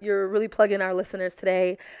awesome. You're really plugging our listeners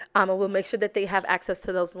today. And we'll make sure that they have access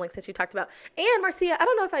to those links that you talked about. And Marcia, I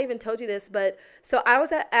don't know if I even told you this, but so I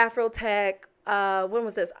was at Afrotech. When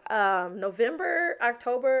was this? November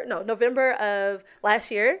of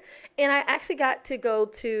last year. And I actually got to go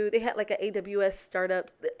to, they had like an AWS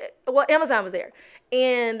startups. Well, Amazon was there.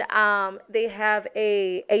 And they have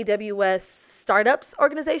a AWS startups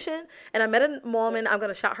organization. And I met a woman, I'm going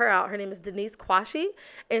to shout her out. Her name is Denise Quashie.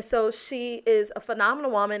 And so she is a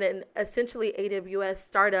phenomenal woman, and essentially AWS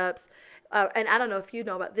startups. And I don't know if you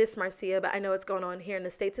know about this, Marcia, but I know it's going on here in the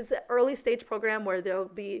States. It's an early stage program where they'll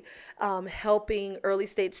be helping early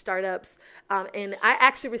stage startups. And I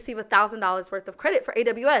actually received $1,000 worth of credit for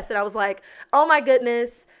AWS. And I was like, oh my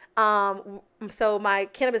goodness. So my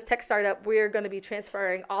cannabis tech startup, we're going to be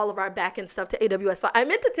transferring all of our back-end stuff to AWS. So I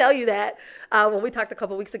meant to tell you that when we talked a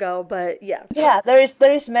couple weeks ago, but yeah. Yeah, there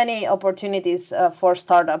is many opportunities for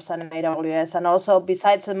startups and AWS. And also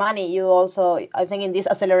besides the money, you also, I think in this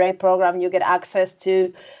Accelerate program, you get access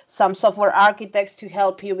to some software architects to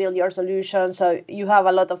help you build your solution. So you have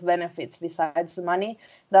a lot of benefits besides the money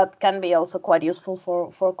that can be also quite useful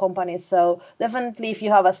for companies. So definitely if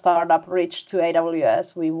you have a startup, reach to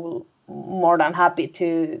AWS. We will more than happy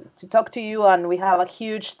to talk to you, and we have a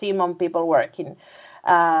huge team of people working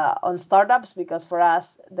on startups, because for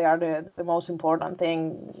us they are the most important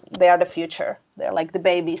thing. They are the future. They're like the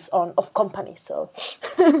babies of companies, so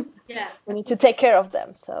yeah, we need to take care of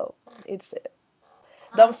them. So it's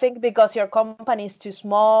don't think because your company is too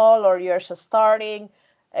small or you're just starting.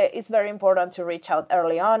 It's very important to reach out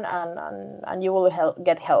early on, and you will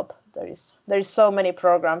get help. There is so many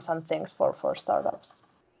programs and things for startups.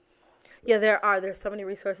 Yeah, there's so many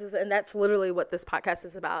resources, and that's literally what this podcast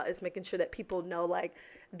is about, is making sure that people know, like,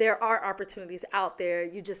 there are opportunities out there.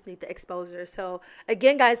 You just need the exposure. So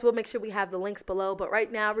again, guys, we'll make sure we have the links below, but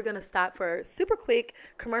right now we're going to stop for a super quick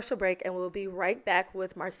commercial break, and we'll be right back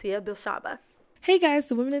with Marcia Bishaba. Hey guys,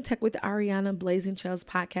 the Women in Tech with Ariana Blazing Trails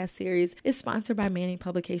podcast series is sponsored by Manning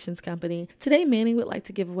Publications Company. Today, Manning would like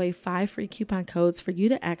to give away 5 free coupon codes for you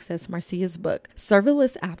to access Marcia's book,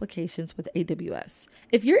 Serverless Applications with AWS.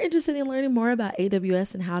 If you're interested in learning more about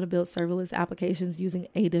AWS and how to build serverless applications using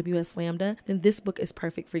AWS Lambda, then this book is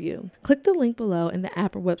perfect for you. Click the link below in the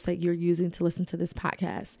app or website you're using to listen to this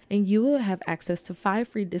podcast, and you will have access to 5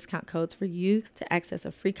 free discount codes for you to access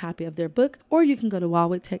a free copy of their book, or you can go to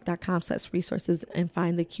wildwaytech.com/resources and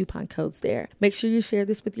find the coupon codes there. Make sure you share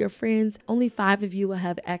this with your friends. Only 5 of you will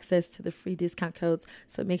have access to the free discount codes,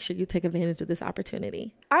 so make sure you take advantage of this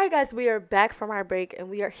opportunity. All right, guys, we are back from our break, and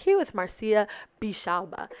we are here with Marcia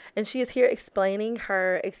Bishaba, and she is here explaining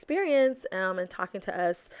her experience and talking to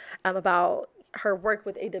us about her work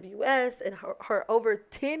with AWS and her over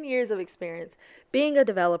 10 years of experience being a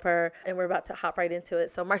developer, and we're about to hop right into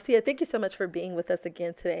it. So Marcia, thank you so much for being with us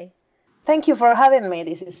again today. Thank you for having me.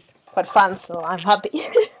 This is quite fun, so I'm happy.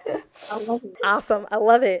 I love it. Awesome. I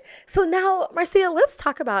love it. So now, Marcia, let's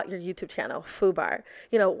talk about your YouTube channel, Fubar.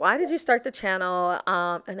 Why did you start the channel,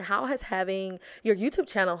 and how has having your YouTube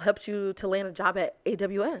channel helped you to land a job at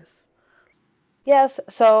AWS? Yes,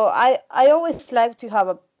 so I always like to have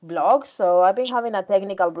a blog. So I've been having a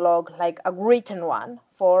technical blog, like a written one,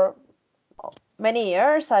 for many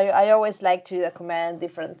years. I always like to document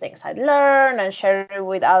different things I learn and share it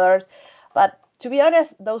with others. But to be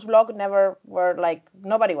honest, those blogs never were like,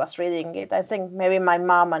 nobody was reading it. I think maybe my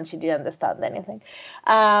mom, and she didn't understand anything.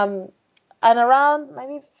 Um, and around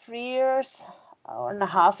maybe 3 years and a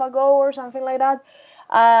half ago or something like that,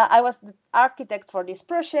 I was the architect for this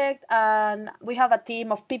project, and we have a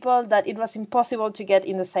team of people that it was impossible to get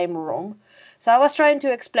in the same room. So I was trying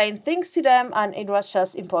to explain things to them, and it was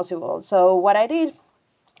just impossible. So what I did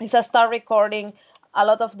is I start recording a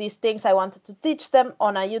lot of these things I wanted to teach them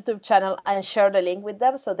on a YouTube channel and share the link with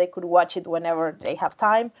them so they could watch it whenever they have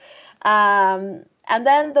time. And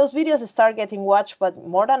then those videos start getting watched, but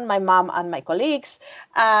more than my mom and my colleagues.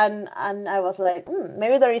 And I was like,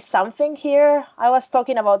 maybe there is something here. I was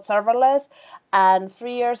talking about serverless, and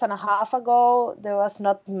 3 years and a half ago, there was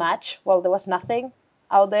not much. Well, there was nothing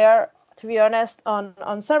out there, to be honest, on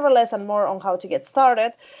serverless and more on how to get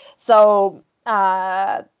started. So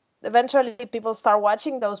eventually people start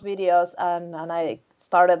watching those videos, and I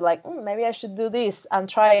started like, maybe I should do this and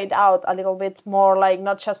try it out a little bit more, like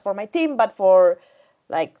not just for my team, but for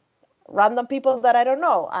like random people that I don't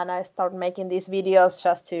know. And I start making these videos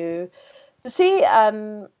just to see,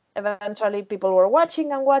 and eventually people were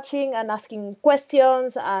watching and asking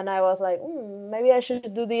questions, and I was like, maybe I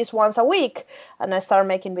should do this once a week, and I started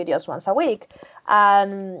making videos once a week.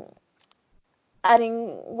 And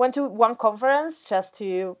went to one conference just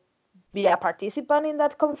to be a participant in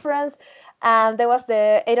that conference, and there was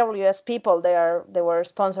the AWS people there. They were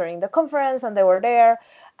sponsoring the conference, and they were there,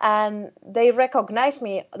 and they recognized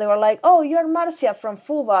me. They were like, "Oh, you're Marcia from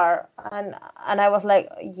Fubar," and I was like,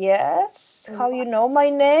 "Yes, how you know my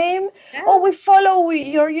name?" Yeah. "Oh, we follow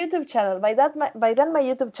your YouTube channel." By then my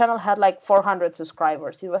YouTube channel had like 400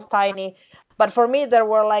 subscribers. It was tiny. But for me, there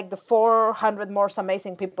were like the 400 most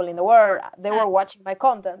amazing people in the world. They were watching my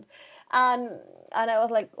content. And I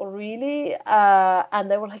was like, oh, really?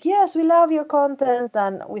 And they were like, yes, we love your content.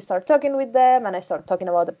 And we start talking with them, and I started talking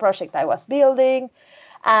about the project I was building.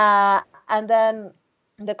 And then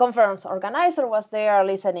the conference organizer was there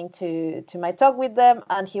listening to my talk with them,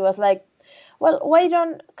 and he was like, well, why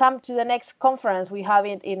don't come to the next conference? We have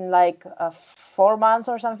it in like 4 months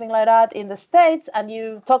or something like that in the States, and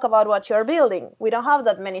you talk about what you're building. We don't have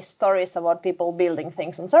that many stories about people building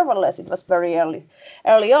things on serverless. It was very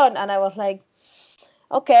early on, and I was like,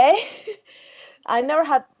 okay. I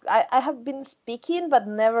have been speaking, but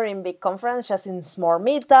never in big conference, just in small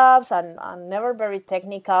meetups, and never very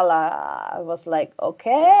technical. I was like,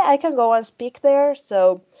 okay, I can go and speak there.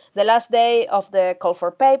 So the last day of the call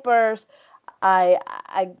for papers,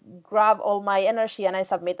 I grab all my energy and I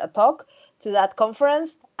submit a talk to that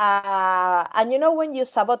conference. And when you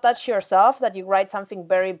sabotage yourself, that you write something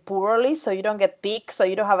very poorly, so you don't get picked, so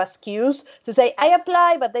you don't have an excuse to say, I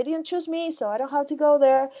apply, but they didn't choose me, so I don't have to go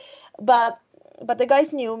there. But the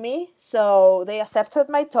guys knew me, so they accepted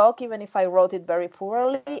my talk, even if I wrote it very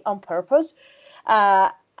poorly on purpose.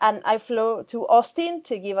 And I flew to Austin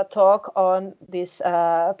to give a talk on this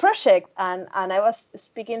project. And I was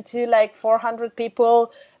speaking to like 400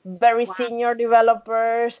 people, very senior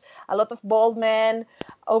developers, a lot of bald men,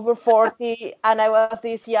 over 40. And I was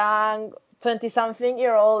this young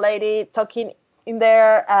 20-something-year-old lady talking in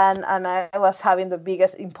there, and I was having the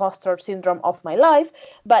biggest imposter syndrome of my life.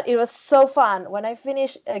 But it was so fun. When I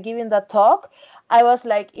finished giving that talk, I was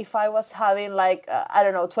like, if I was having like, I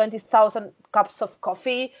don't know, 20,000 cups of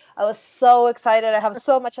coffee. I was so excited. I have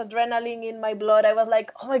so much adrenaline in my blood. I was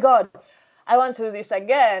like, oh my God, I want to do this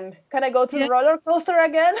again. Can I go to the roller coaster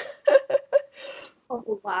again?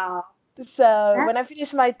 Oh, wow. So when I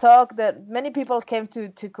finished my talk, that many people came to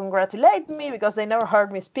congratulate me because they never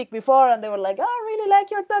heard me speak before, and they were like, "Oh, I really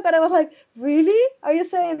like your talk." And I was like, "Really? Are you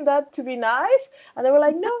saying that to be nice?" And they were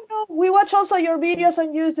like, "No, we watch also your videos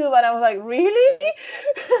on YouTube." And I was like, "Really?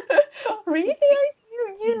 Really?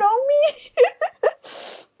 You know me?"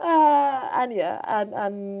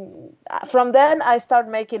 And from then I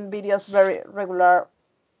started making videos very regular.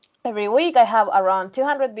 Every week I have around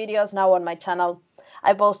 200 videos now on my channel.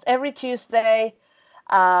 I post every Tuesday,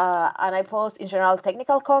 and I post in general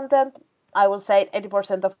technical content. I will say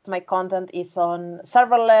 80% of my content is on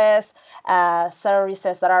serverless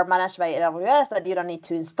services that are managed by AWS, that you don't need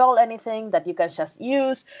to install anything, that you can just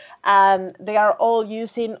use. And they are all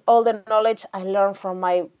using all the knowledge I learned from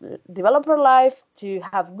my developer life to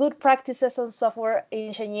have good practices on software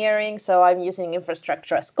engineering. So I'm using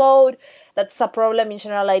infrastructure as code. That's a problem in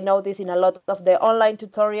general. I notice in a lot of the online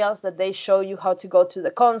tutorials that they show you how to go to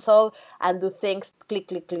the console and do things, click,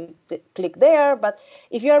 click, click, click there. But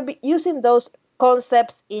if you are using those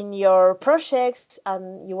concepts in your projects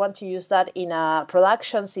and you want to use that in a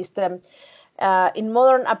production system, in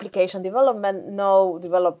modern application development, no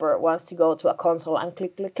developer wants to go to a console and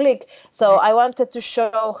click, click, click. So I wanted to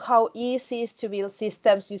show how easy it is to build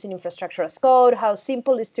systems using infrastructure as code, how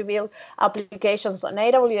simple it is to build applications on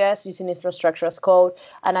AWS using infrastructure as code.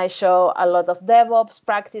 And I show a lot of DevOps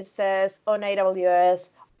practices on AWS,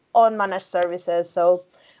 on managed services. So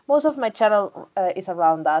most of my channel is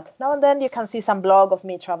around that. Now and then you can see some blog of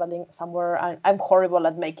me traveling somewhere. I'm horrible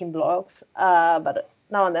at making blogs, but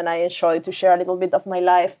now and then I enjoy to share a little bit of my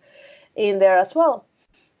life in there as well.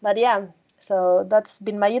 But yeah, so that's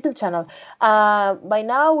been my YouTube channel. By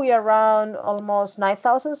now we are around almost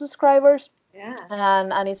 9,000 subscribers. Yeah.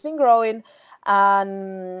 And it's been growing.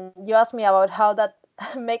 And you asked me about how that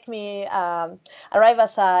make me arrive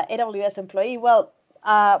as a AWS employee. Well,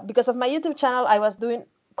 because of my YouTube channel, I was doing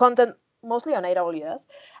content mostly on AWS.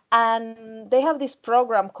 And they have this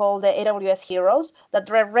program called the AWS Heroes that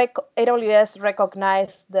AWS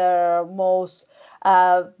recognize the most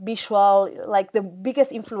visual, like the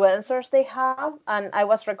biggest influencers they have. And I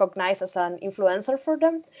was recognized as an influencer for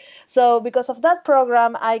them. So because of that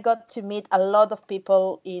program, I got to meet a lot of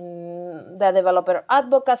people in the developer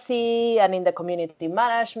advocacy and in the community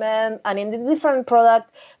management and in the different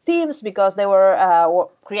product teams, because they were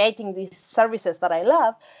creating these services that I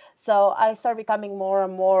love. So I started becoming more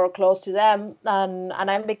and more close to them, and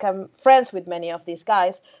I became friends with many of these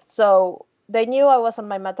guys. So they knew I was on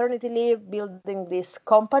my maternity leave building this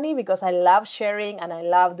company, because I love sharing and I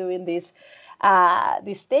love doing this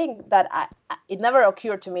thing that it never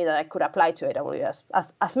occurred to me that I could apply to AWS.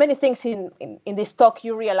 As many things in this talk,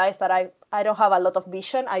 you realize that I don't have a lot of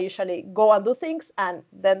vision. I usually go and do things and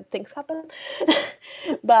then things happen.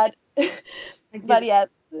 But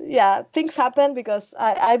yeah, things happen because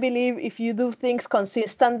I believe if you do things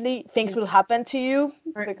consistently, things will happen to you,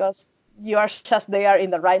 because you are just there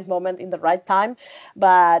in the right moment, in the right time.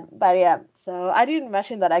 But yeah, so I didn't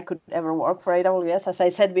imagine that I could ever work for AWS. As I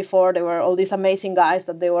said before, there were all these amazing guys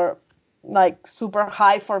that they were like super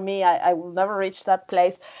high for me. I will never reach that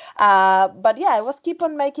place. But yeah, I was keep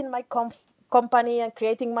on making my company and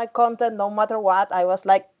creating my content no matter what. I was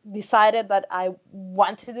like decided that I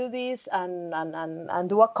want to do this and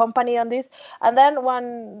do a company on this. And then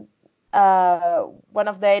one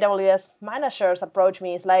of the AWS managers approached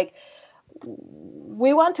me. It's like,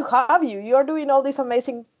 we want to have you. You're doing all these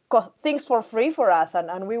amazing things for free for us,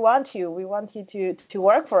 and we want you. We want you to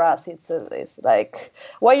work for us. It's like,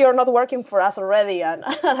 why you're not working for us already? And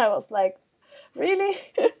I was like, really?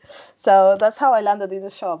 So that's how I landed in the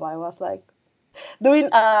shop. I was like doing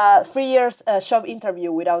 3 years job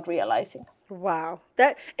interview without realizing. Wow.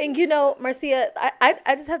 Marcia,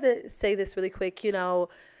 I just have to say this really quick,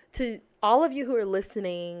 to all of you who are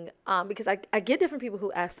listening, because I get different people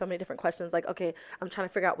who ask so many different questions, like, okay, I'm trying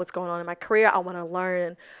to figure out what's going on in my career. I want to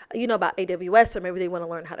learn, about AWS, or maybe they want to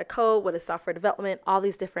learn how to code, what is software development, all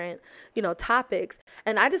these different, topics.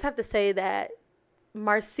 And I just have to say that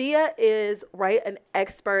Marcia is, right, an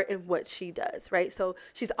expert in what she does, right? So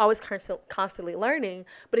she's always constantly learning.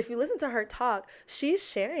 But if you listen to her talk, she's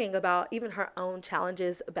sharing about even her own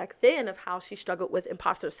challenges back then of how she struggled with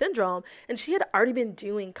imposter syndrome. And she had already been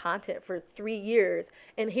doing content for 3 years.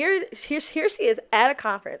 And here she is at a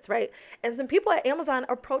conference, right? And some people at Amazon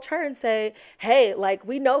approach her and say, hey, like,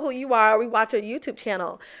 we know who you are. We watch your YouTube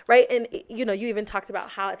channel, right? And, you even talked about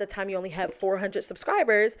how at the time you only had 400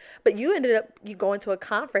 subscribers, but you ended up going to a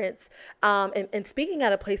conference and speaking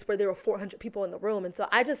at a place where there were 400 people in the room. And so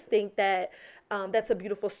I just think that that's a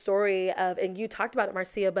beautiful story and you talked about it,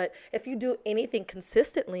 Marcia, but if you do anything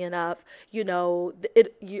consistently enough,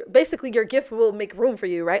 basically your gift will make room for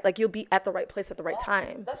you, right? Like, you'll be at the right place at the right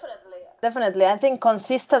time. Definitely. I think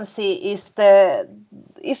consistency is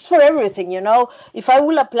for everything, If I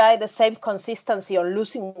will apply the same consistency on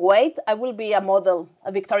losing weight, I will be a model,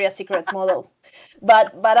 a Victoria's Secret model.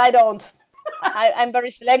 But I don't. I'm very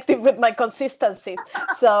selective with my consistency.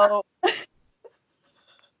 So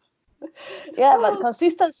yeah, but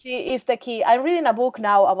consistency is the key. I'm reading a book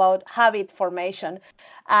now about habit formation.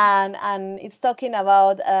 and it's talking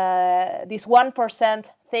about these 1%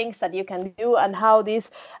 things that you can do, and how these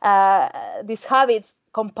habits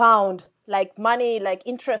compound like money, like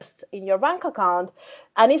interest in your bank account.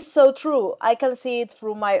 And it's so true. I can see it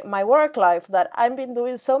through my work life, that I've been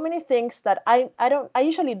doing so many things that I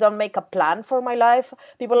usually don't make a plan for my life.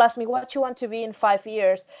 People ask me what you want to be in 5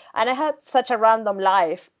 years, and I had such a random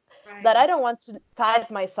life that I don't want to tie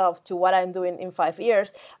myself to what I'm doing in 5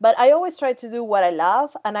 years. But I always try to do what I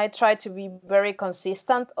love, and I try to be very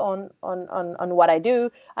consistent on what I do.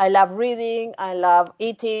 I love reading, I love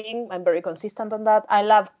eating, I'm very consistent on that. I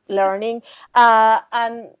love learning,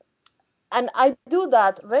 and I do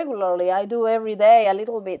that regularly. I do every day a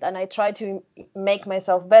little bit, and I try to make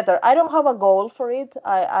myself better. I don't have a goal for it.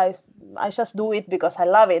 I just do it because I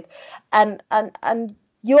love it, and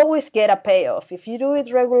you always get a payoff if you do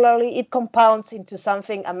it regularly. It compounds into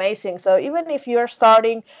something amazing. So even if you're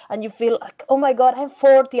starting and you feel like, oh my God, I'm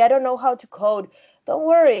 40, I don't know how to code, don't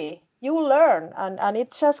worry. You will learn, and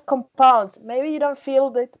it just compounds. Maybe you don't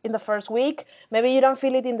feel it in the first week, maybe you don't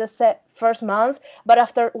feel it in the first month, but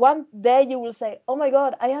after one day you will say, oh my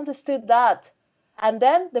God, I understood that. And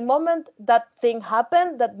then the moment that thing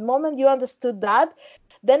happened, that moment you understood that,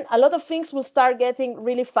 then a lot of things will start getting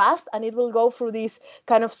really fast, and it will go through this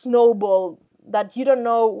kind of snowball that you don't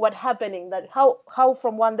know what happening, that how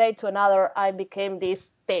from one day to another I became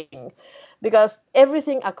this thing, because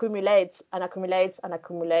everything accumulates and accumulates and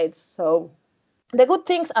accumulates. So the good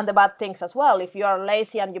things and the bad things as well. If you are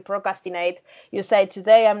lazy and you procrastinate, you say,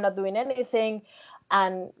 today I'm not doing anything,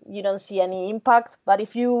 and you don't see any impact. But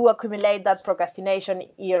if you accumulate that procrastination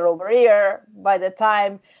year over year, by the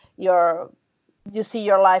time you see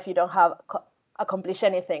your life, you don't have accomplished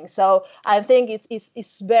anything. So I think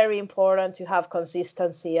it's very important to have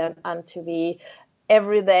consistency, and to be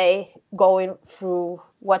every day going through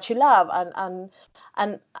what you love.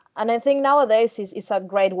 And I think nowadays is a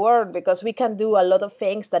great word, because we can do a lot of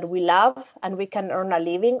things that we love, and we can earn a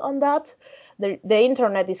living on that. The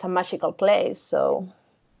internet is a magical place. So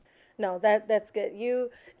No, that's good.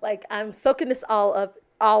 I'm soaking this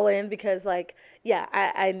all in because yeah,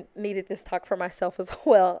 I needed this talk for myself as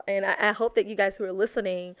well. And I hope that you guys who are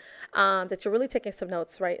listening, that you're really taking some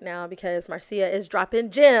notes right now, because Marcia is dropping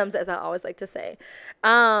gems, as I always like to say.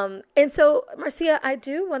 And so, Marcia, I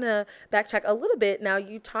do want to backtrack a little bit. Now,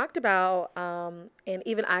 you talked about, and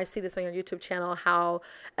even I see this on your YouTube channel, how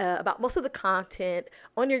about most of the content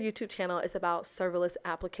on your YouTube channel is about serverless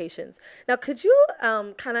applications. Now, could you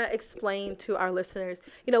kind of explain to our listeners,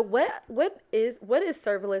 what is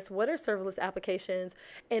serverless? What are serverless applications?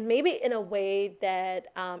 And maybe in a way that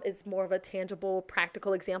is more of a tangible,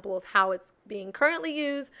 practical example of how it's being currently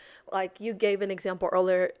used. Like you gave an example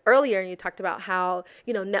earlier, and you talked about how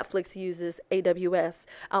Netflix uses AWS.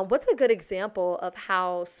 What's a good example of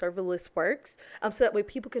how serverless works, so that way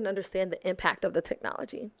people can understand the impact of the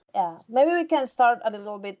technology? yeah, maybe we can start a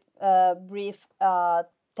little bit brief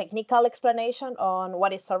technical explanation on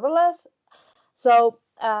what is serverless. So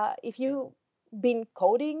if you've been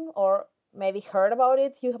coding, or maybe heard about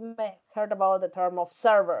it, you may heard about the term of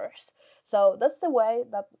servers. So that's the way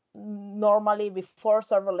that normally before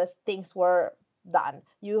serverless things were done.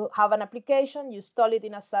 You have an application, you install it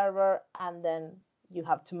in a server, and then you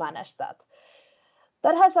have to manage that.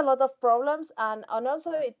 That has a lot of problems, and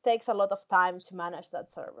also it takes a lot of time to manage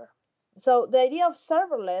that server. So the idea of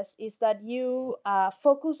serverless is that you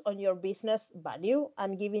focus on your business value,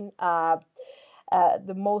 and giving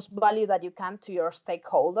the most value that you can to your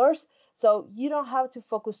stakeholders. So you don't have to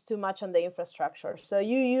focus too much on the infrastructure. So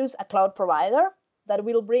you use a cloud provider that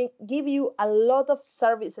will give you a lot of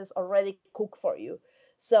services already cooked for you.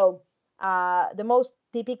 So the most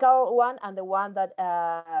typical one, and the one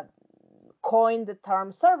that coined the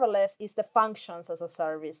term serverless, is the functions as a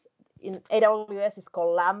service. In AWS it's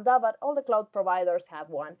called Lambda, but all the cloud providers have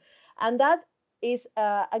one. And that is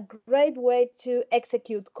a great way to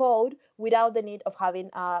execute code without the need of having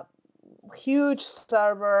a huge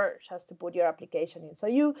server just to put your application in. So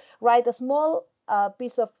you write a small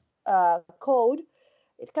piece of code.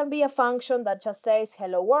 It can be a function that just says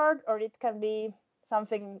hello world, or it can be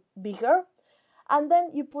something bigger. And then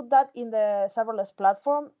you put that in the serverless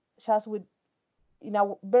platform, just in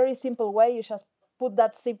a very simple way. You just put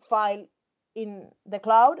that zip file in the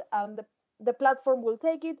cloud, and the platform will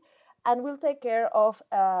take it and will take care of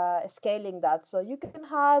scaling that. So you can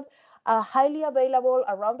have a highly available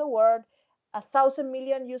around the world. 1,000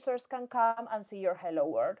 million users can come and see your hello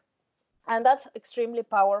world. And that's extremely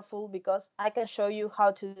powerful, because I can show you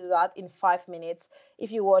how to do that in 5 minutes.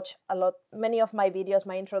 If you watch many of my videos,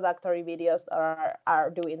 my introductory videos are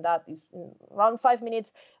doing that. In around 5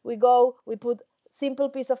 minutes, we put simple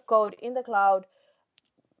piece of code in the cloud,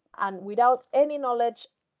 and without any knowledge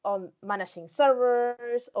on managing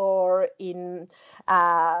servers or in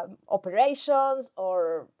operations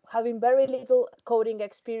or having very little coding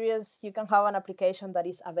experience, you can have an application that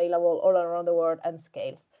is available all around the world and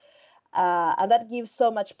scales. And that gives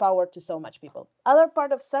so much power to so much people. Other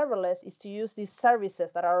part of serverless is to use these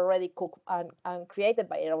services that are already cooked and created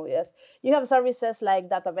by AWS. You have services like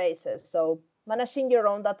databases. So managing your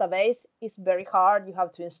own database is very hard. You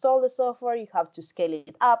have to install the software, you have to scale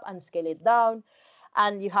it up and scale it down,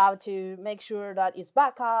 and you have to make sure that it's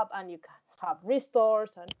backup, and you have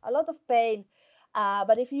restores and a lot of pain.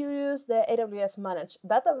 But if you use the AWS managed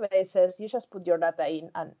databases, you just put your data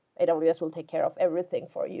in and AWS will take care of everything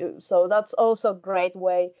for you. So that's also a great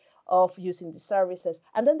way of using the services.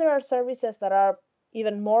 And then there are services that are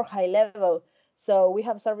even more high level. So we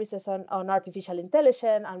have services on artificial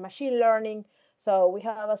intelligence and machine learning. So we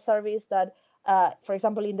have a service that, for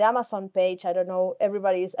example, in the Amazon page, I don't know,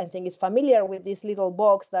 everybody is, I think, is familiar with this little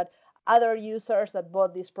box that other users that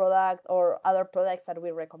bought this product or other products that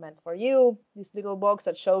we recommend for you, this little box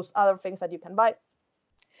that shows other things that you can buy.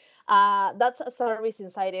 That's a service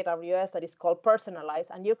inside AWS that is called Personalize,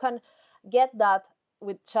 and you can get that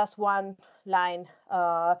with just one line,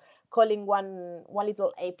 calling one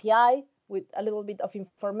little API with a little bit of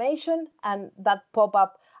information, and that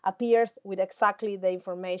pop-up appears with exactly the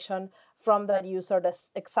information from that user, the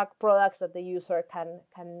exact products that the user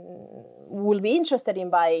will be interested in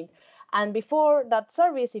buying. And before that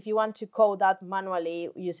service, if you want to code that manually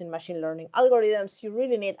using machine learning algorithms, you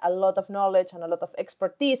really need a lot of knowledge and a lot of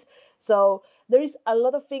expertise. So there is a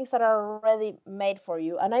lot of things that are already made for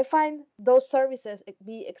you. And I find those services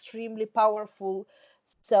be extremely powerful.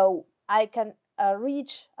 So I can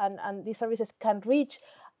reach, and these services can reach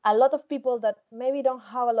a lot of people that maybe don't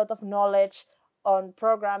have a lot of knowledge on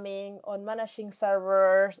programming, on managing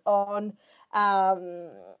servers, on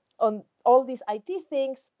all these IT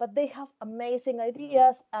things, but they have amazing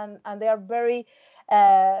ideas, and they are very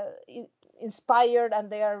inspired, and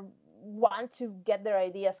they want to get their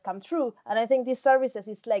ideas come true. And I think these services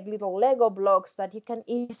is like little Lego blocks that you can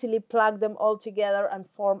easily plug them all together and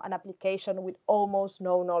form an application with almost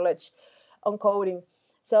no knowledge on coding.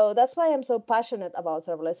 So that's why I'm so passionate about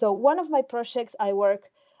serverless. So one of my projects I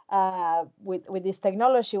work with this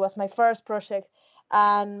technology was my first project,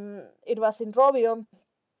 and it was in Rovio.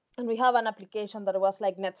 And we have an application that was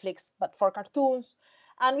like Netflix, but for cartoons.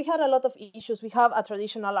 And we had a lot of issues. We have a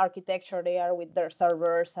traditional architecture there with their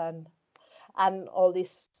servers and all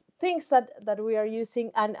these things that we are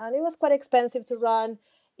using. And it was quite expensive to run.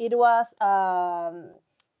 It was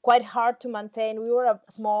quite hard to maintain. We were a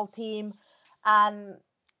small team. And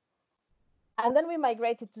then we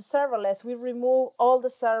migrated to serverless. We removed all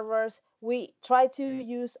the servers. We tried to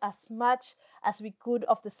use as much as we could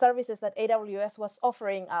of the services that AWS was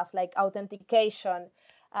offering us, like authentication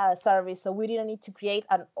service. So we didn't need to create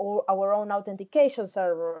our own authentication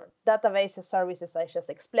server, database services I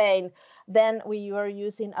just explained. Then we were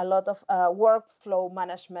using a lot of workflow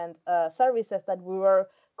management services that we were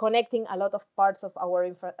connecting a lot of parts of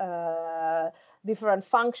our different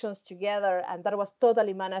functions together, and that was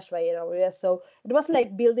totally managed by AWS. So it was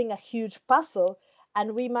like building a huge puzzle,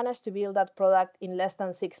 and we managed to build that product in less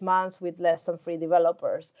than 6 months with less than 3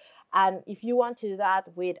 developers. And if you want to do that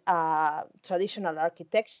with traditional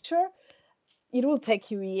architecture, it will take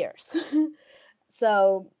you years.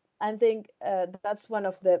 So I think that's one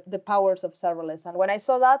of the powers of serverless. And when I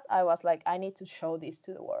saw that, I was like, I need to show this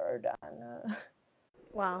to the world. And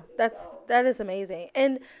Wow, that is amazing.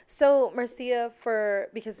 And so, Marcia,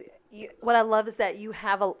 because what I love is that you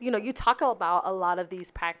have you talk about a lot of these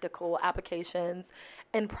practical applications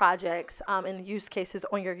and projects and use cases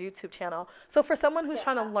on your YouTube channel. So for someone who's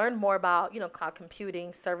trying to learn more about cloud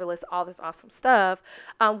computing, serverless, all this awesome stuff,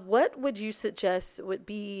 what would you suggest would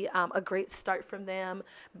be a great start from them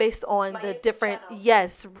based on the different channel.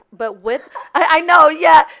 Yes, but what I know,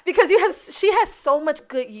 yeah, because she has so much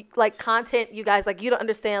good content, you guys, you don't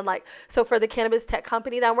understand. So for the cannabis tech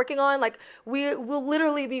company that I'm working on, we will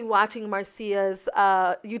literally be watching Marcia's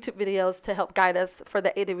YouTube videos to help guide us for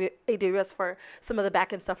the AWS for some of the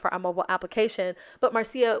backend stuff for our mobile application. But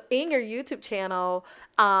Marcia, in your YouTube channel,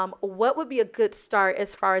 what would be a good start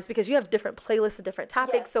as far as, because you have different playlists and different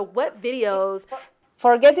topics. Yes. So what videos?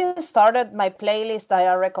 For getting started, my playlist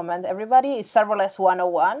I recommend everybody is Serverless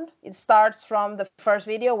 101. It starts from the first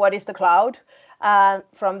video, what is the cloud? And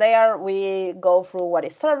from there, we go through what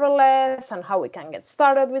is serverless and how we can get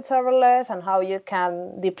started with serverless and how you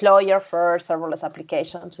can deploy your first serverless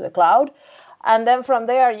application to the cloud. And then from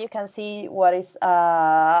there you can see what is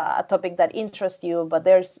a topic that interests you. But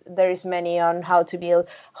there is many on how to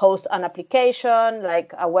host an application,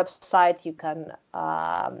 like a website. You can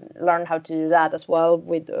learn how to do that as well.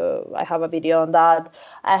 I have a video on that.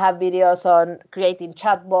 I have videos on creating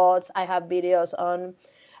chatbots. I have videos on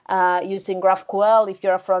using GraphQL. If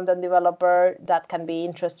you're a front-end developer, that can be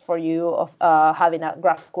interest for you of having a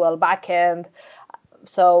GraphQL backend.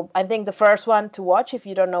 So I think the first one to watch, if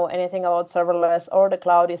you don't know anything about serverless or the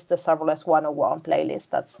cloud, is the Serverless 101 playlist.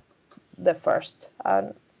 That's the first.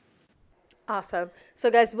 Awesome. So,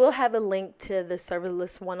 guys, we'll have a link to the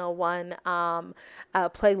Serverless 101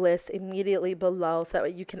 playlist immediately below so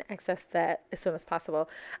that you can access that as soon as possible.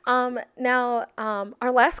 Now,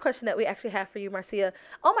 our last question that we actually have for you, Marcia.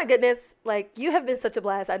 Oh, my goodness. Like, you have been such a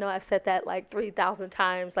blast. I know I've said that like 3,000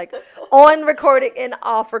 times, like on recording and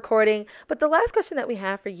off recording. But the last question that we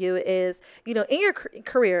have for you is, in your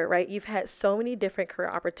career, right, you've had so many different career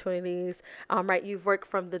opportunities, right? You've worked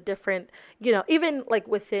from the different, even like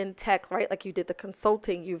within tech, right? Like you did the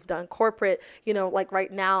consulting, you've done corporate, like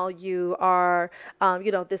right now you are,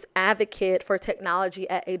 this advocate for technology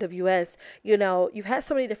at AWS. You've had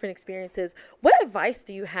so many different experiences. What advice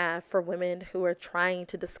do you have for women who are trying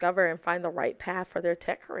to discover and find the right path for their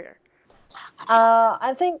tech career?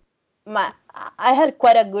 I think I had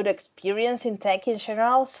quite a good experience in tech in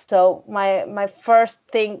general. So my first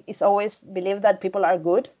thing is always believe that people are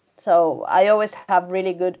good. So I always have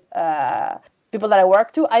really good people that I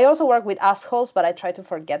work to. I also work with assholes, but I try to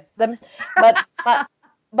forget them.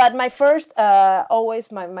 But my first always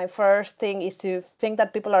my first thing is to think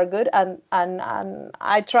that people are good, and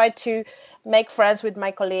I try to make friends with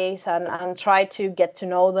my colleagues and try to get to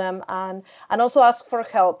know them, and also ask for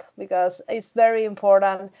help, because it's very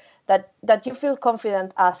important that you feel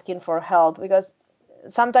confident asking for help, because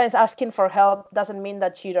sometimes asking for help doesn't mean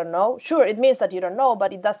that you don't know. Sure, it means that you don't know,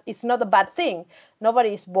 but it's not a bad thing.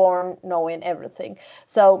 Nobody is born knowing everything.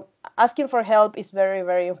 So asking for help is very,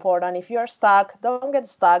 very important. If you're stuck, don't get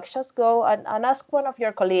stuck. Just go and ask one of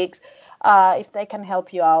your colleagues if they can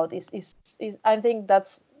help you out. I think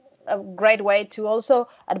that's a great way to also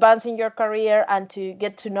advance in your career and to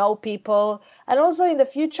get to know people. And also in the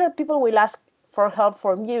future, people will ask for help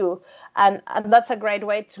from you. And that's a great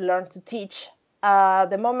way to learn to teach.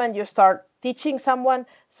 The moment you start teaching someone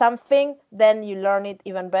something, then you learn it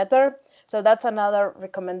even better. So that's another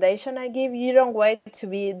recommendation I give. You don't wait to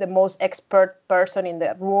be the most expert person in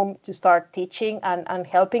the room to start teaching and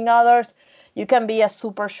helping others. You can be a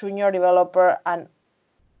super junior developer and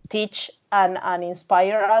teach and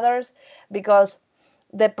inspire others, because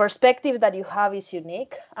the perspective that you have is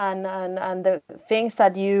unique, and the things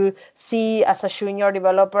that you see as a junior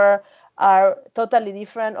developer are totally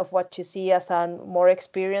different of what you see as a more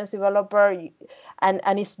experienced developer,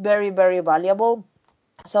 and it's very, very valuable.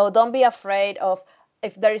 So don't be afraid of,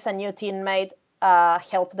 if there is a new teammate,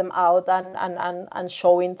 help them out and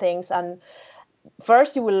showing things. And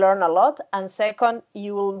first, you will learn a lot, and second,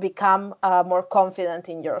 you will become more confident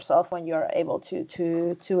in yourself when you're able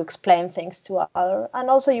to explain things to others. And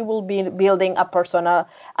also, you will be building a persona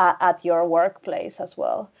at your workplace as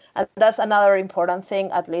well. And that's another important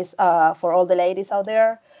thing, at least for all the ladies out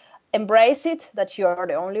there. Embrace it that you're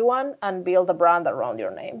the only one, and build a brand around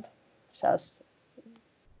your name. Just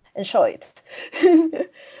enjoy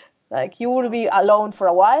it. Like, you will be alone for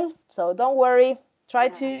a while, so don't worry. Try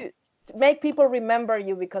to make people remember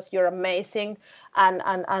you because you're amazing,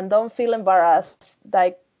 and don't feel embarrassed.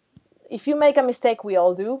 Like, if you make a mistake, we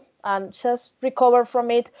all do, and just recover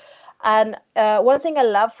from it. And one thing I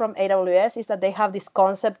love from AWS is that they have this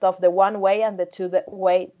concept of the one-way and the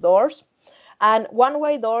two-way doors. And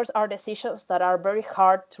one-way doors are decisions that are very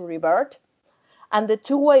hard to revert. And the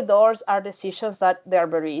two-way doors are decisions that they are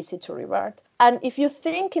very easy to revert. And if you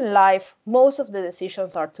think in life, most of the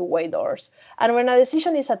decisions are two-way doors. And when a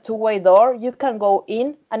decision is a two-way door, you can go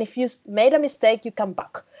in, and if you made a mistake, you come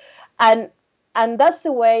back. And that's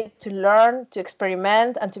the way to learn, to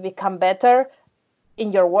experiment, and to become better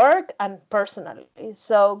in your work and personally.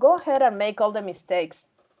 So go ahead and make all the mistakes,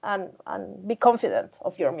 and be confident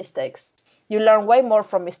of your mistakes. You learn way more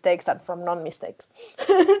from mistakes than from non-mistakes.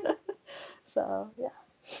 So, yeah.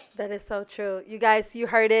 That is so true. You guys, you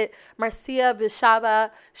heard it. Marcia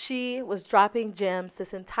Bishaba, she was dropping gems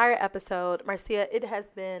this entire episode. Marcia, it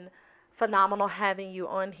has been phenomenal having you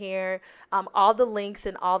on here. All the links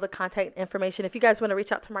and all the contact information. If you guys want to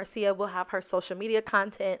reach out to Marcia, we'll have her social media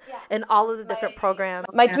content and all of the different programs.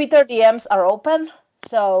 My Twitter DMs are open.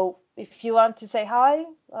 So if you want to say hi,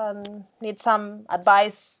 need some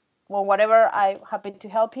advice or whatever, I'm happy to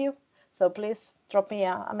help you. So please drop me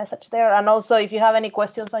a message there. And also, if you have any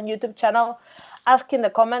questions on YouTube channel, ask in the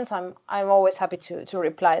comments. I'm always happy to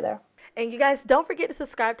reply there. And you guys, don't forget to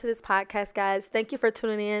subscribe to this podcast, guys. Thank you for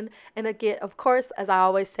tuning in. And again, of course, as I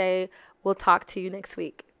always say, we'll talk to you next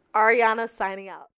week. Ariana signing out.